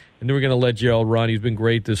segment, and then we're going to let Gerald run. He's been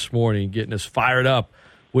great this morning, getting us fired up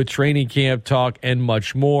with training camp talk and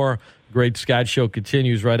much more. Great Scott Show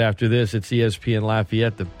continues right after this. It's ESPN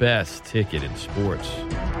Lafayette, the best ticket in sports.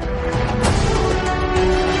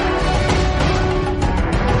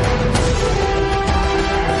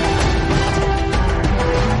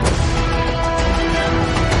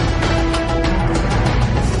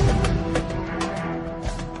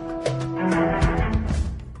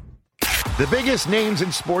 The biggest names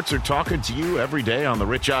in sports are talking to you every day on The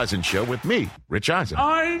Rich Eisen Show with me, Rich Eisen.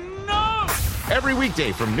 I know! Every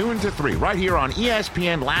weekday from noon to 3 right here on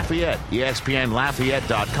ESPN Lafayette,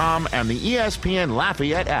 ESPNLafayette.com, and the ESPN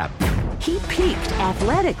Lafayette app. He peaked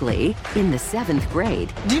athletically in the 7th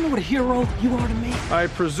grade. Do you know what a hero you are to me? I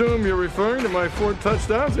presume you're referring to my 4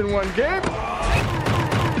 touchdowns in one game?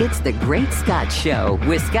 It's the Great Scott Show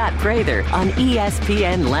with Scott Prather on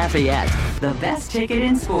ESPN Lafayette, the best ticket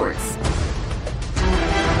in sports.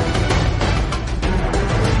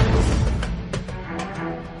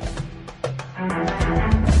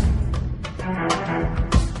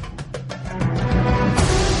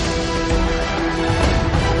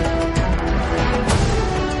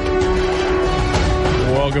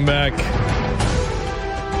 Welcome back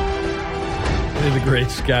to the Great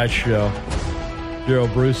Scott Show.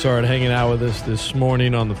 Gerald Broussard hanging out with us this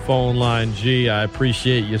morning on the phone line. Gee, I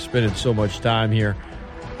appreciate you spending so much time here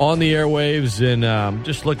on the airwaves, and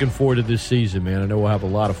just looking forward to this season, man. I know we'll have a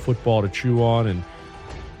lot of football to chew on, and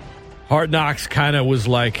Hard Knocks kind of was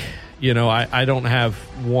like, you know, I don't have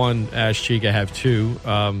one ass cheek, I have two,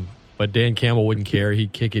 but Dan Campbell wouldn't care.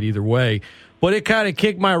 He'd kick it either way. But it kind of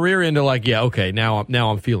kicked my rear end to like, yeah, okay, now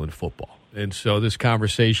I'm feeling football. And so this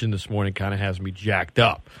conversation this morning kind of has me jacked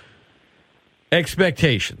up.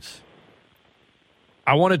 Expectations.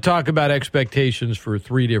 I want to talk about expectations for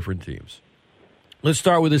 3 different teams. Let's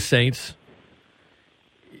start with the Saints.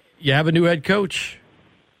 You have a new head coach.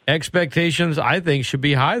 Expectations, I think, should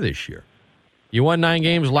be high this year. You won 9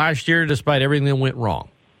 games last year despite everything that went wrong,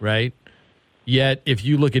 right? Yet, if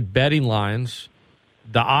you look at betting lines,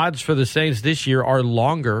 the odds for the Saints this year are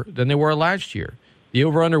longer than they were last year. The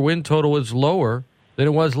over-under win total is lower than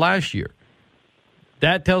it was last year.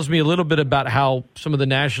 That tells me a little bit about how some of the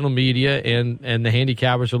national media and the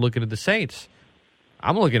handicappers are looking at the Saints.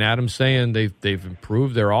 I'm looking at them saying they've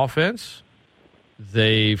improved their offense.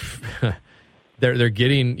 They're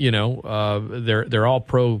getting they're all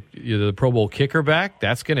pro, the Pro Bowl kicker back.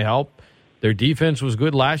 That's going to help. Their defense was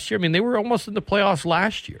good last year. I mean, they were almost in the playoffs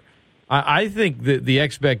last year. I think that the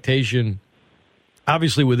expectation,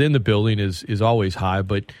 obviously within the building, is always high.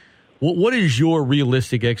 But what is your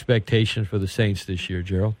realistic expectation for the Saints this year,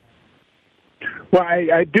 Gerald? Well,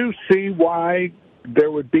 I do see why there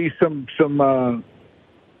would be some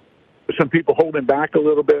people holding back a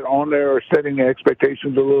little bit on there or setting the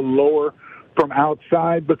expectations a little lower from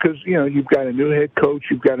outside because, you've got a new head coach.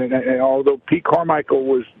 You've got although Pete Carmichael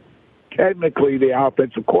was technically the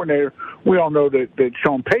offensive coordinator, we all know that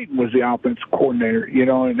Sean Payton was the offensive coordinator,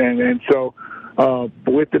 and so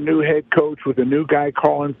with the new head coach, with the new guy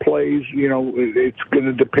calling plays, it's going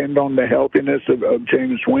to depend on the healthiness of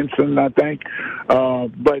Jameis Winston, I think.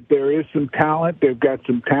 But there is some talent. They've got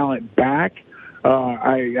some talent back.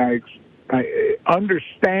 I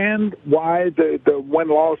understand why the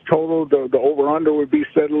win-loss total, the over-under would be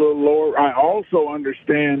set a little lower. I also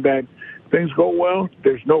understand that things go well,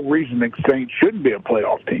 there's no reason the Saints shouldn't be a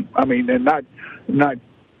playoff team. I mean, and not.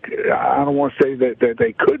 I don't want to say that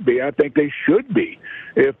they could be. I think they should be.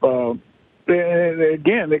 If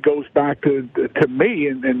again, it goes back to me,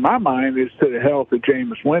 in my mind, is to the health of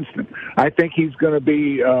Jameis Winston. I think he's going to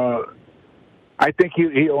be. I think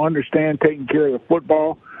he'll understand taking care of the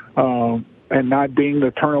football. And not being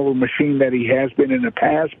the turnover machine that he has been in the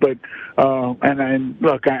past. But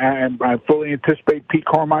look, I fully anticipate Pete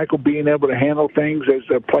Carmichael being able to handle things as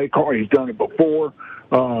a play caller. He's done it before,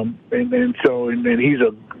 and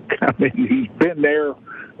he's been there.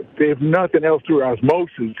 If nothing else, through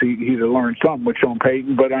osmosis, he'd have learned something with Sean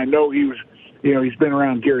Payton. But I know he's been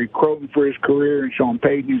around Gary Crowton for his career, and Sean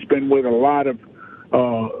Payton. He's been with a lot of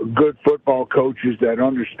good football coaches that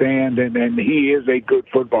understand, and he is a good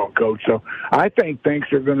football coach. So I think things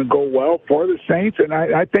are going to go well for the Saints, and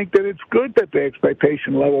I think that it's good that the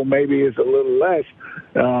expectation level maybe is a little less.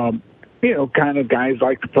 Kind of guys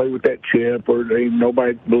like to play with that chip, or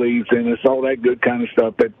nobody believes in us, all that good kind of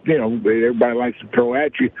stuff that everybody likes to throw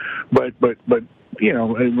at you. But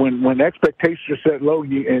when expectations are set low,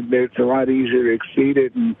 and it's a lot easier to exceed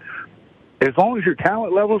it. And as long as your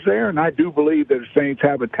talent level's there, and I do believe that the Saints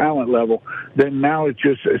have a talent level, then now it's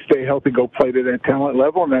just stay healthy, go play to that talent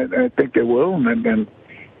level, and I think they will, and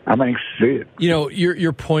I'm anxious to see it.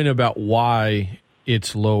 Your point about why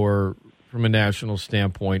it's lower from a national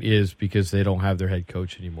standpoint is because they don't have their head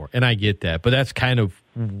coach anymore, and I get that, but that's kind of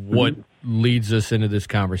what leads us into this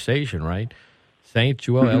conversation, right? Saints,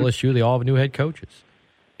 LSU, they all have new head coaches,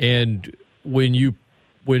 and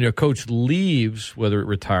when a coach leaves, whether at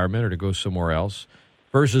retirement or to go somewhere else,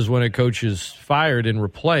 versus when a coach is fired and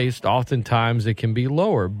replaced, oftentimes it can be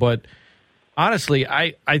lower. But honestly,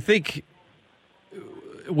 I think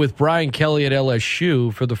with Brian Kelly at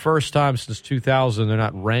LSU, for the first time since 2000, they're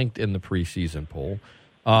not ranked in the preseason poll.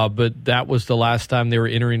 But that was the last time they were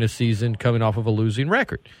entering a season coming off of a losing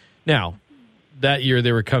record. Now, that year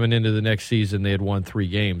they were coming into the next season, they had won 3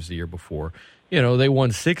 games the year before. They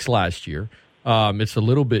won 6 last year. It's a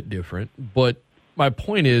little bit different, but my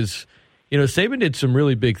point is, Saban did some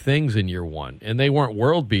really big things in year one, and they weren't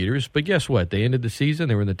world beaters, but guess what? They ended the season.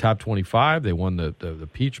 They were in the top 25. They won the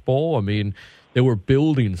Peach Bowl. I mean, they were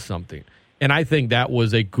building something, and I think that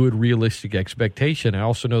was a good, realistic expectation. I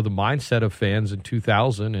also know the mindset of fans in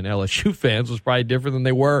 2000 and LSU fans was probably different than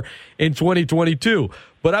they were in 2022,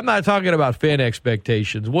 but I'm not talking about fan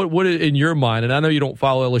expectations. What in your mind, and I know you don't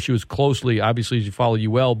follow LSU as closely, obviously, as you follow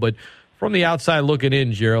UL, but from the outside looking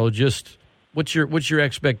in, Gerald, just what's your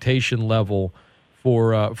expectation level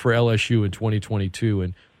for LSU in 2022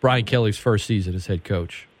 and Brian Kelly's first season as head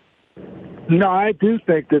coach? No, I do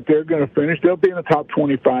think that they're going to finish. They'll be in the top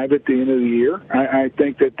 25 at the end of the year. I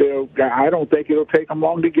think that I don't think it'll take them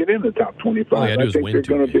long to get in the top 25. I think they're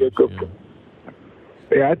going to be a good.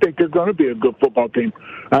 Yeah, I think they're going to be a good football team.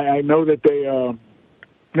 I know that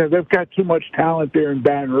they've got too much talent there in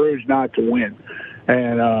Baton Rouge not to win,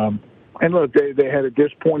 And look, they had a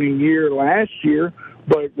disappointing year last year,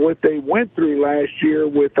 but what they went through last year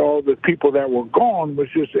with all the people that were gone was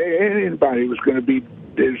just anybody was going to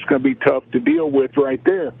be tough to deal with right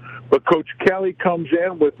there. But Coach Kelly comes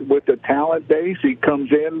in with the talent base. He comes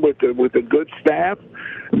in with a good staff.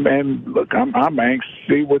 And look, I'm anxious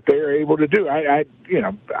to see what they're able to do. I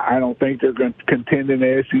don't think they're going to contend in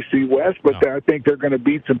the SEC West, but no. I think they're going to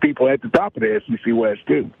beat some people at the top of the SEC West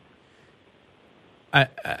too.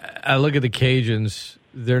 I look at the Cajuns.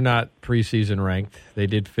 They're not preseason ranked. They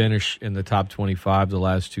did finish in the top 25 the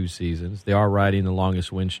last 2 seasons. They are riding the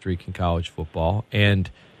longest win streak in college football, and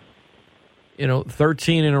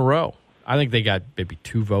 13 in a row. I think they got maybe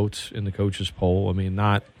 2 votes in the coaches poll. I mean,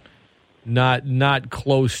 not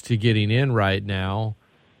close to getting in right now.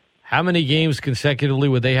 How many games consecutively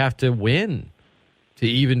would they have to win to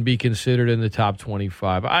even be considered in the top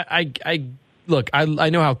 25? Look, I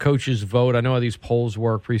know how coaches vote. I know how these polls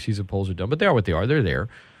work. Preseason polls are done, but they are what they are. They're there.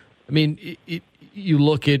 I mean, you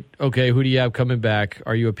look at, okay, who do you have coming back?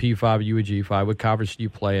 Are you a P5? Are you a G5? What conference do you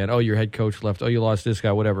play in? Oh, your head coach left. Oh, you lost this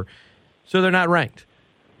guy, whatever. So they're not ranked.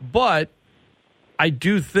 But I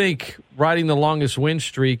do think riding the longest win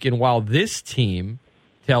streak, and while this team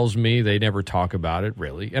tells me they never talk about it,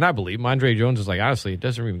 really, and I believe Andre Jones is like, honestly, it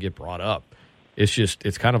doesn't even get brought up.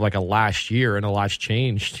 It's kind of like a last year, and a lot's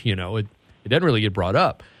changed. It doesn't really get brought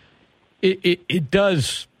up. It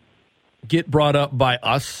does get brought up by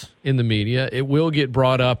us in the media. It will get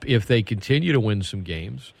brought up if they continue to win some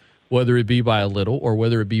games, whether it be by a little or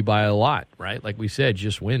whether it be by a lot, right? Like we said,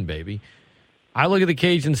 just win, baby. I look at the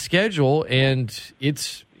Cajun schedule, and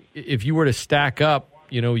if you were to stack up,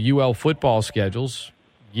 UL football schedules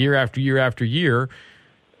year after year after year,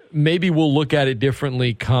 maybe we'll look at it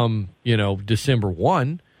differently come, December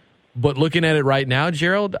 1. But looking at it right now,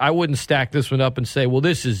 Gerald, I wouldn't stack this one up and say, well,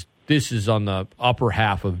 this is on the upper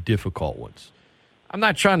half of difficult ones. I'm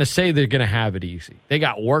not trying to say they're going to have it easy. They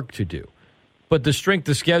got work to do. But the strength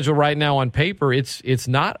of schedule right now on paper, it's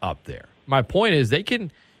not up there. My point is they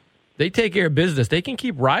take care of business. They can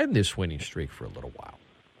keep riding this winning streak for a little while.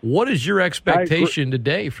 What is your expectation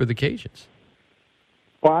today for the Cajuns?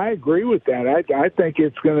 Well, I agree with that. I think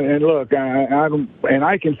it's going to. And look,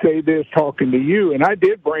 I can say this talking to you, and I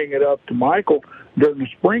did bring it up to Michael during the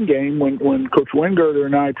spring game when Coach Wingert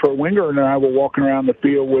and I were walking around the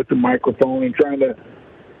field with the microphone and trying to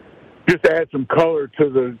just add some color to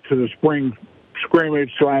the spring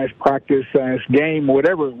scrimmage / practice / game,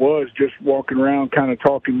 whatever it was. Just walking around, kind of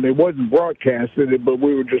talking. It wasn't broadcasted, but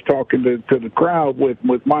we were just talking to the crowd with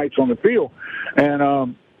mics on the field,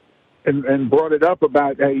 and brought it up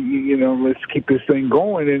about, hey, let's keep this thing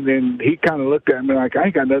going. And then he kind of looked at me like, I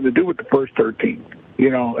ain't got nothing to do with the first 13,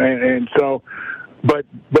 and so, but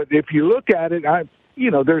if you look at it,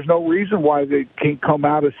 there's no reason why they can't come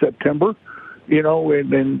out of September,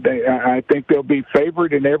 and I think they'll be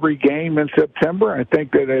favored in every game in September. I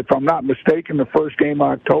think that if I'm not mistaken, the first game of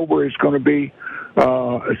October is going to be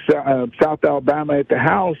South Alabama at the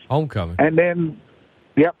house. Homecoming. And then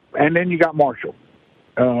you got Marshall.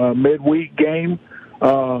 Midweek game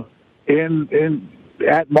at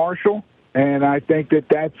Marshall, and I think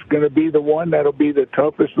that's going to be the one that'll be the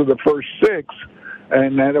toughest of the first 6,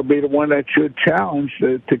 and that'll be the one that should challenge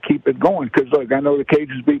to keep it going. Because look, I know the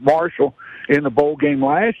Cajuns beat Marshall in the bowl game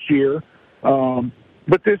last year,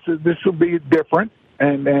 but this will be different,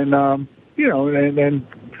 and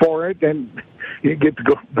for it, and you get to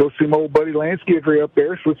go see my old buddy Lance Guidry up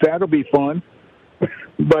there, so that'll be fun.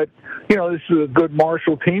 But, this is a good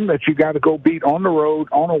Marshall team that you got to go beat on the road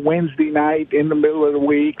on a Wednesday night in the middle of the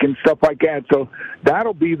week and stuff like that. So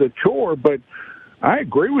that'll be the chore. But I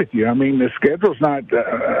agree with you. I mean, the schedule's not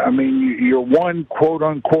your one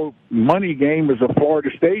quote-unquote money game is a Florida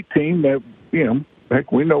State team that,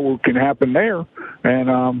 heck, we know what can happen there.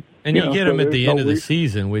 And you get them at the end of the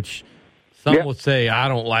season, which some will say, I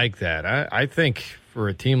don't like that. I think for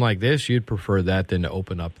a team like this, you'd prefer that than to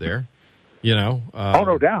open up there. No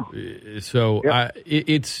doubt. So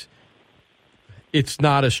it's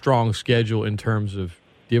not a strong schedule in terms of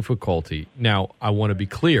difficulty. Now, I want to be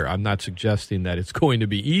clear. I'm not suggesting that it's going to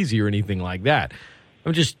be easy or anything like that.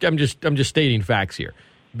 I'm just stating facts here,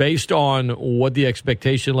 based on what the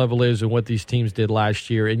expectation level is and what these teams did last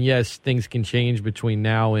year. And yes, things can change between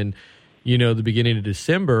now and the beginning of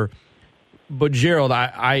December. But Gerald,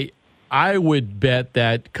 I would bet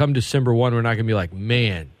that come December 1, we're not going to be like,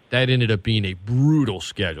 man, that ended up being a brutal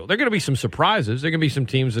schedule. There are going to be some surprises. There are going to be some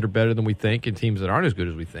teams that are better than we think and teams that aren't as good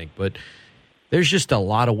as we think. But there's just a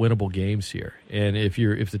lot of winnable games here. And if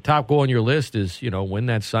the top goal on your list is, win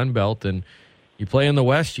that Sun Belt and you play in the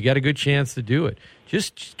West, you got a good chance to do it.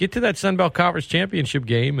 Just get to that Sun Belt Conference Championship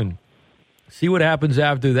game and see what happens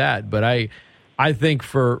after that. But I think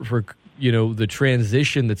for the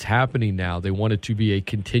transition that's happening now, they want it to be a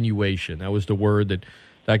continuation. That was the word that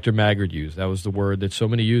Dr. Maggard used. That was the word that so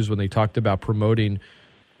many used when they talked about promoting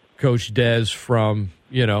Coach Dez from,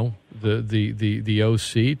 the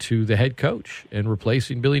OC to the head coach and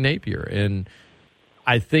replacing Billy Napier. And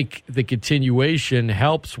I think the continuation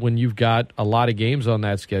helps when you've got a lot of games on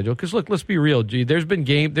that schedule. Because, look, let's be real, G. There's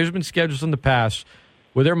been schedules in the past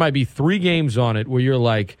where there might be 3 games on it where you're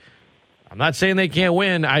like, I'm not saying they can't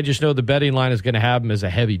win. I just know the betting line is going to have them as a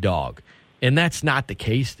heavy dog. And that's not the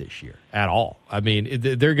case this year at all. I mean,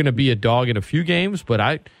 they're going to be a dog in a few games, but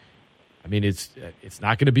I mean, it's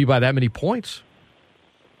not going to be by that many points.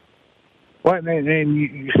 Well, and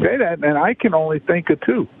you say that, and I can only think of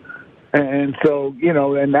 2. And so,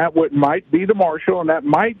 and that might be the Marshall, and that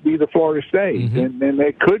might be the Florida State. Mm-hmm. And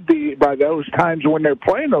it could be, by those times when they're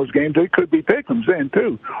playing those games, they could be pick'ems then,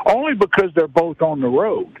 too. Only because they're both on the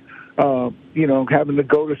road. Having to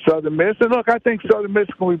go to Southern Miss. And, look, I think Southern Miss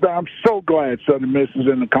is going to be – I'm so glad Southern Miss is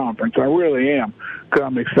in the conference. I really am, because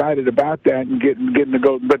I'm excited about that and getting to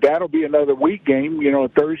go. But that'll be another week game, a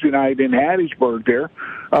Thursday night in Hattiesburg there.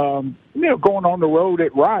 Going on the road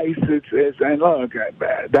at Rice, and look,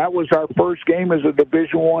 that was our first game as a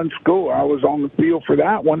Division I school. I was on the field for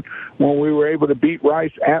that one when we were able to beat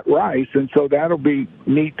Rice at Rice, and so that'll be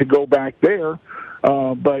neat to go back there.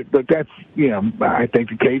 But that's, I think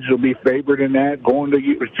the Cajuns will be favored in that. Going to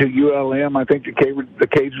ULM, I think the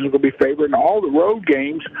Cajuns will be favored in all the road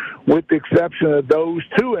games with the exception of those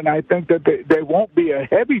 2. And I think that they won't be a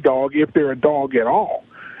heavy dog if they're a dog at all.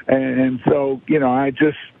 And so,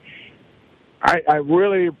 I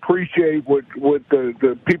really appreciate what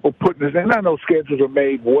the people putting this in. I know schedules are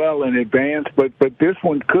made well in advance, but this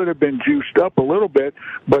one could have been juiced up a little bit.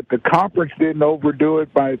 But the conference didn't overdo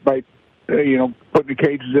it by putting the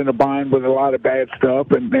Cajuns in a bind with a lot of bad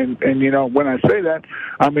stuff. And when I say that,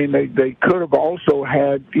 I mean they could have also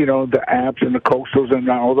had, the Apps and the Coastals. And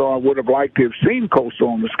although I would have liked to have seen Coastal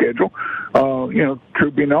on the schedule,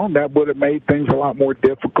 true be known, that would have made things a lot more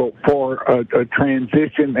difficult for a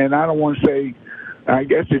transition. And I don't want to say, I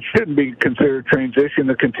guess it shouldn't be considered transition,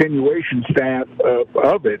 the continuation staff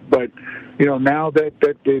of it. But, now that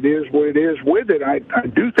it is what it is with it, I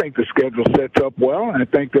do think the schedule sets up well. And I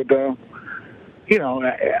think that,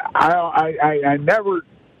 I never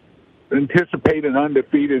anticipate an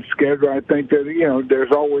undefeated schedule. I think that,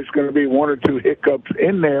 there's always going to be 1 or 2 hiccups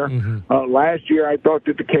in there. Mm-hmm. Last year, I thought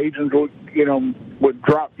that the Cajuns would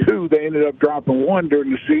drop 2. They ended up dropping 1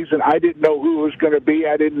 during the season. I didn't know who it was going to be.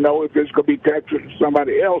 I didn't know if it was going to be Texas or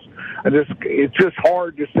somebody else. It's just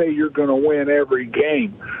hard to say you're going to win every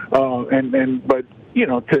game. But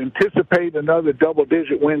to anticipate another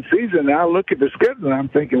double-digit win season, I look at the schedule and I'm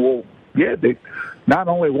thinking, well, yeah, they not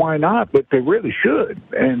only why not, but they really should.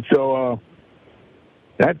 And so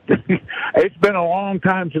that it's been a long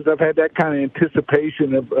time since I've had that kind of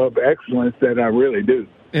anticipation of excellence that I really do.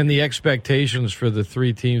 And the expectations for the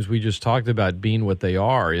 3 teams we just talked about being what they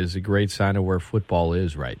are is a great sign of where football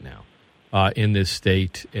is right now in this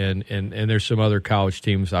state. And there's some other college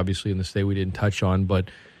teams, obviously, in the state we didn't touch on. But,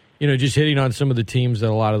 just hitting on some of the teams that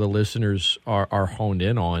a lot of the listeners are honed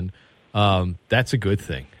in on, that's a good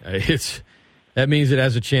thing. That means it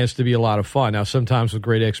has a chance to be a lot of fun. Now, sometimes with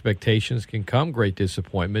great expectations can come great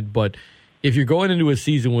disappointment, but if you're going into a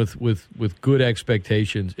season with good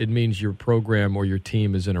expectations, it means your program or your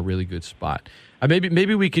team is in a really good spot.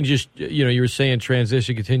 Maybe we can just, you were saying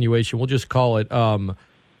transition continuation. We'll just call it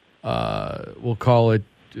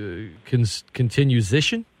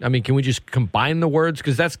continuation. I mean, can we just combine the words?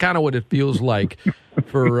 Because that's kind of what it feels like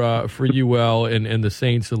for UL and the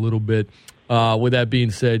Saints a little bit. With that being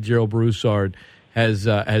said, Gerald Broussard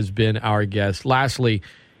has been our guest. Lastly,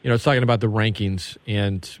 it's talking about the rankings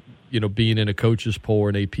and, being in a coaches poll or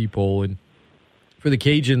an AP poll. And for the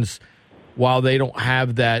Cajuns, while they don't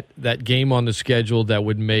have that game on the schedule that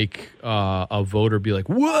would make a voter be like,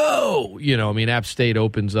 whoa, App State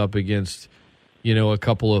opens up against, a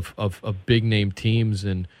couple of big-name teams,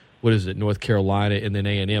 and what is it, North Carolina and then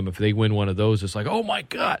A&M. If they win one of those, it's like, oh, my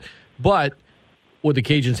God. But what the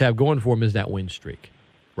Cajuns have going for them is that win streak,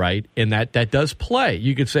 right? And that does play.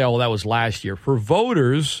 You could say, oh, well, that was last year. For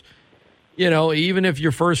voters, even if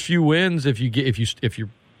your first few wins, if you're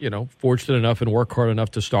fortunate enough and work hard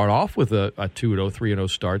enough to start off with a 2-0, 3-0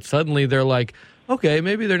 start, suddenly they're like, okay,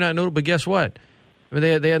 maybe they're not notable, but guess what? I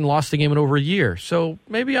mean, they hadn't lost a game in over a year. So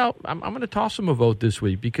maybe I'm going to toss them a vote this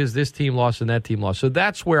week because this team lost and that team lost. So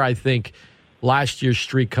that's where I think last year's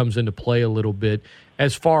streak comes into play a little bit.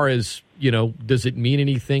 As far as, does it mean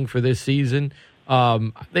anything for this season?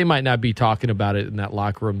 They might not be talking about it in that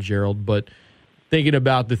locker room, Gerald, but thinking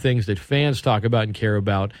about the things that fans talk about and care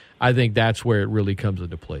about, I think that's where it really comes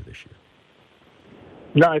into play this year.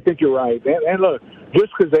 No, I think you're right. And look,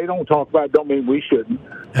 just because they don't talk about it don't mean we shouldn't.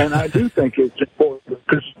 And I do think it's important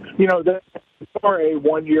because, they are a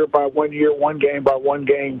 1 year by 1 year, one game by one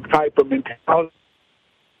game type of mentality.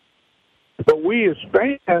 But we as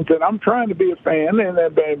fans, and I'm trying to be a fan,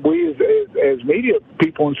 and we as media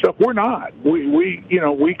people and stuff, we're not.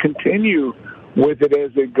 We continue with it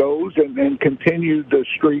as it goes and continue the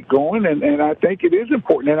streak going. And I think it is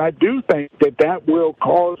important. And I do think that will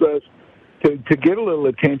cause us to get a little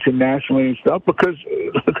attention nationally and stuff, because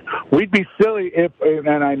we'd be silly if,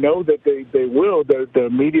 and I know that they will, the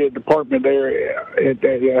media department there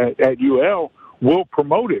at UL will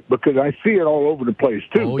promote it, because I see it all over the place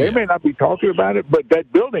too. They may not be talking about it, but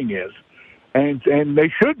that building is, and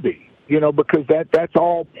they should be, because that's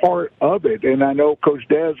all part of it. And I know Coach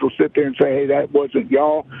Des will sit there and say, hey, that wasn't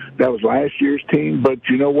y'all, that was last year's team. But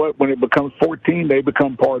you know what? When it becomes 14, they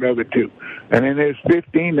become part of it too. And then there's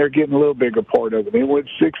 15, they're getting a little bigger part of it. And with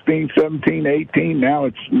 16, 17, 18, now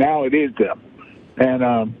it is them.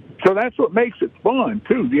 And so that's what makes it fun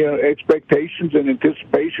too. Expectations and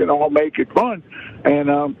anticipation all make it fun.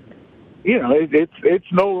 And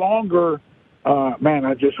it's no longer, man,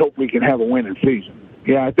 I just hope we can have a winning season.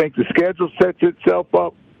 Yeah, I think the schedule sets itself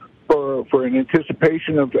up for an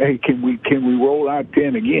anticipation of, hey, can we roll out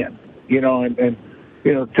 10 again? And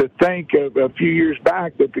to think a few years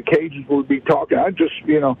back that the Cajuns would be talking. I just,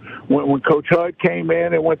 when Coach Hud came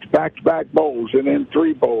in and went to back-to-back bowls and then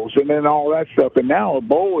 3 bowls and then all that stuff, and now a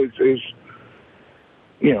bowl is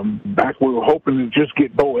back we were hoping to just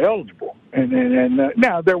get bowl eligible. And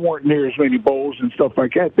now there weren't near as many bowls and stuff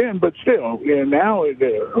like that then, but still, now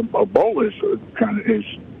a bowl is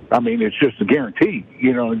it's just a guarantee.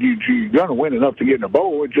 You're going to win enough to get in a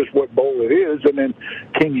bowl. It's just what bowl it is, and then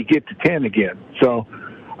can you get to 10 again? So,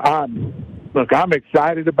 look, I'm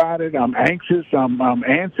excited about it. I'm anxious. I'm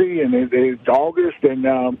antsy, and it's August,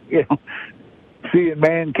 and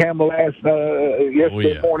seeing Campbell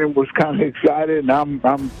yesterday morning was kind of excited, and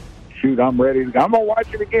I'm ready. I'm going to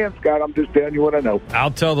watch it again, Scott. I'm just telling you what I know. I'll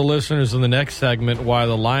tell the listeners in the next segment why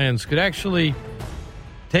the Lions could actually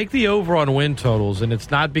take the over on win totals, and it's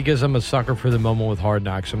not because I'm a sucker for the moment with Hard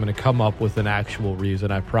Knocks. I'm going to come up with an actual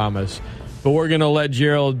reason, I promise. But we're going to let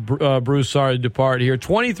Gerald Broussard depart here.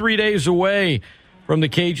 23 days away from the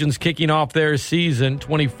Cajuns kicking off their season.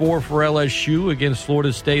 24 for LSU against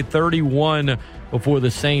Florida State. 31 before the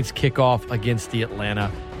Saints kick off against the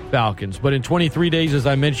Atlanta Falcons. But in 23 days, as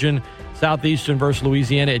I mentioned, Southeastern versus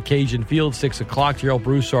Louisiana at Cajun Field, 6 o'clock. Gerald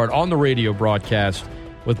Broussard on the radio broadcast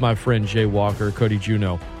with my friend Jay Walker, Cody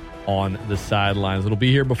Juneau on the sidelines. It'll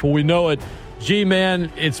be here before we know it. G,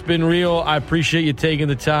 man, it's been real. I appreciate you taking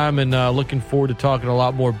the time, and looking forward to talking a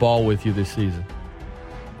lot more ball with you this season.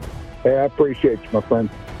 Hey, I appreciate you, my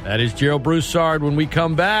friend. That is Gerald Broussard. When we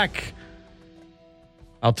come back,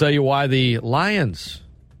 I'll tell you why the Lions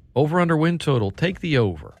over-under win total, take the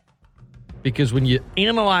over. Because when you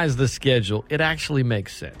analyze the schedule, it actually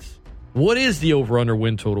makes sense. What is the over-under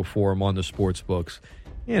win total for them on the sports books?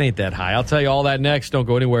 It ain't that high. I'll tell you all that next. Don't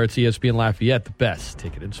go anywhere. It's ESPN Lafayette, the best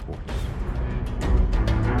ticket in sports.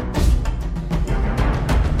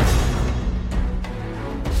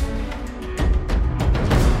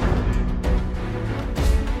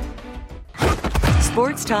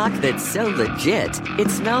 Sports talk that's so legit, it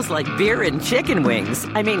smells like beer and chicken wings.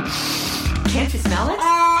 I mean, can't you smell it?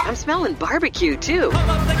 I'm smelling barbecue, too.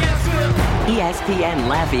 ESPN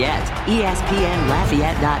Lafayette,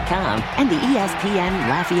 ESPNLafayette.com, and the ESPN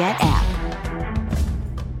Lafayette app.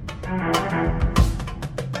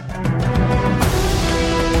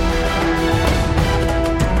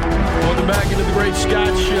 Welcome back into the Great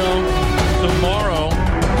Scott Show. Tomorrow,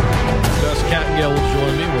 Gus Campbell will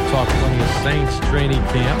join me. We'll talk plenty of Saints training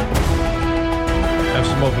camp. Have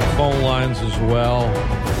some open phone lines as well.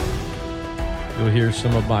 You'll hear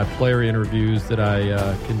some of my player interviews that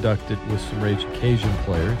I conducted with some Raging Cajun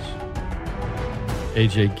players.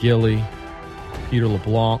 A.J. Gilly, Peter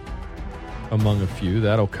LeBlanc, among a few.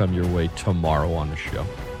 That'll come your way tomorrow on the show.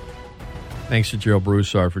 Thanks to Gerald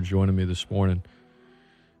Broussard for joining me this morning.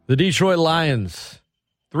 The Detroit Lions,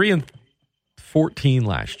 3-14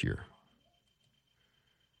 last year.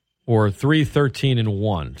 Or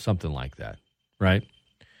 3-13-1, something like that, right?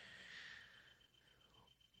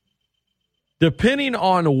 Depending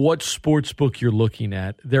on what sports book you're looking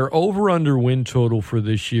at, their over-under win total for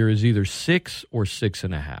this year is either 6 or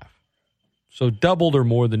 6.5. So doubled or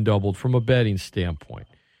more than doubled from a betting standpoint.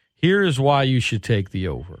 Here is why you should take the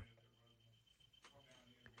over.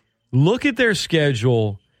 Look at their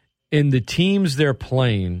schedule and the teams they're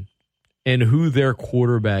playing and who their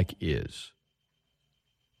quarterback is.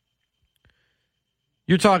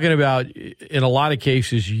 You're talking about, in a lot of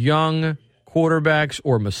cases, young quarterbacks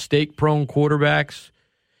or mistake-prone quarterbacks.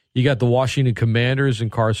 You got the Washington Commanders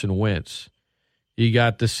and Carson Wentz. You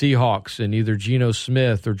got the Seahawks and either Geno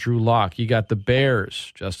Smith or Drew Lock. You got the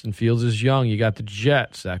Bears. Justin Fields is young. You got the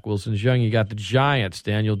Jets. Zach Wilson's young. You got the Giants.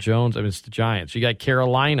 Daniel Jones. It's the Giants. You got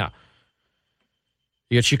Carolina.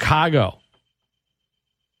 You got Chicago.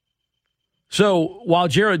 So while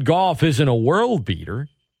Jared Goff isn't a world beater,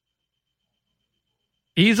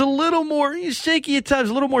 he's shaky at times,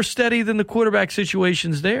 a little more steady than the quarterback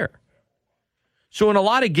situations there. So in a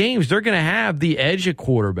lot of games, they're going to have the edge at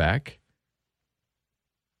quarterback.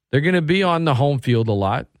 They're going to be on the home field a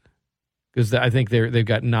lot because I think they've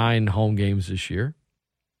got 9 home games this year.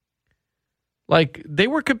 Like, they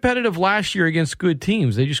were competitive last year against good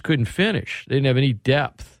teams. They just couldn't finish. They didn't have any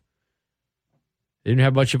depth. They didn't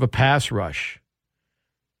have much of a pass rush.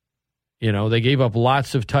 They gave up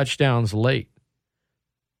lots of touchdowns late.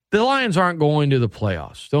 The Lions aren't going to the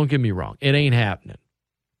playoffs. Don't get me wrong. It ain't happening.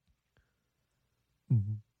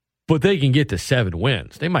 But they can get to 7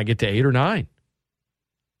 wins. They might get to 8 or 9.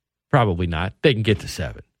 Probably not. They can get to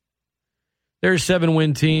 7. They're a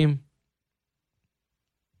 7-win team.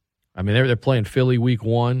 They're playing Philly week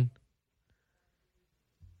 1.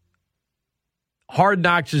 Hard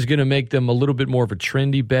Knocks is going to make them a little bit more of a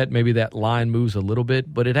trendy bet. Maybe that line moves a little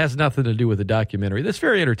bit, but it has nothing to do with the documentary. That's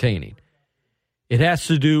very entertaining. It has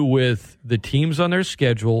to do with the teams on their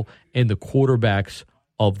schedule and the quarterbacks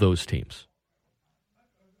of those teams.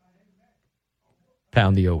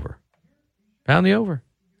 Pound the over. Pound the over.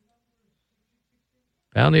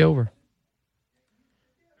 Pound the over.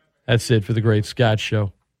 That's it for the Great Scott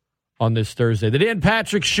Show on this Thursday. The Dan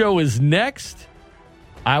Patrick Show is next.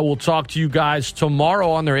 I will talk to you guys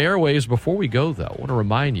tomorrow on their airwaves. Before we go, though, I want to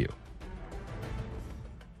remind you,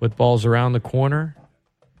 football's around the corner,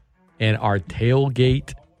 and our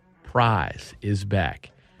tailgate prize is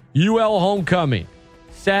back. UL Homecoming,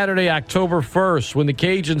 Saturday, October 1st, when the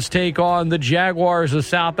Cajuns take on the Jaguars of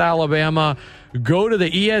South Alabama. Go to the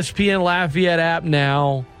ESPN Lafayette app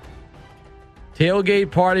now. Tailgate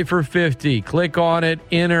party for 50. Click on it,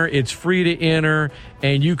 enter. It's free to enter,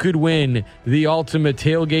 and you could win the ultimate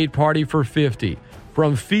tailgate party for 50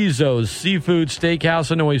 from Fizzo's Seafood Steakhouse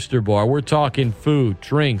and Oyster Bar. We're talking food,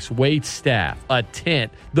 drinks, wait staff, a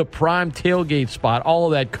tent, the prime tailgate spot, all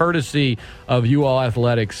of that courtesy of UL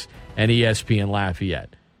Athletics and ESPN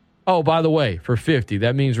Lafayette. Oh, by the way, for 50,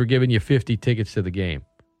 that means we're giving you 50 tickets to the game.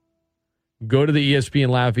 Go to the ESPN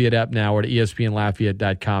Lafayette app now or to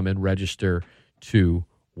espnlafayette.com and register to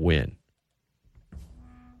win.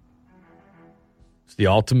 It's the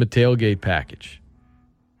ultimate tailgate package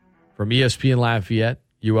from ESPN Lafayette,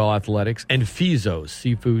 UL Athletics, and Fizzo's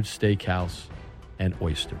Seafood Steakhouse and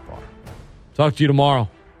Oyster Bar. Talk to you tomorrow.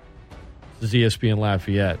 This is ESPN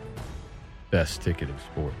Lafayette, best ticket in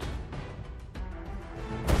sports.